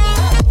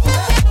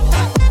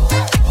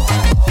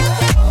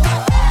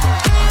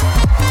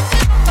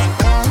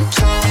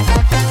 Control,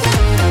 out and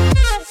delete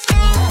him.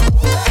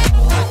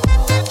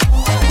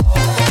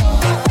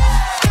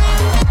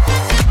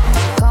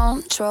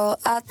 Control,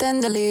 out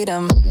and delete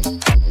him.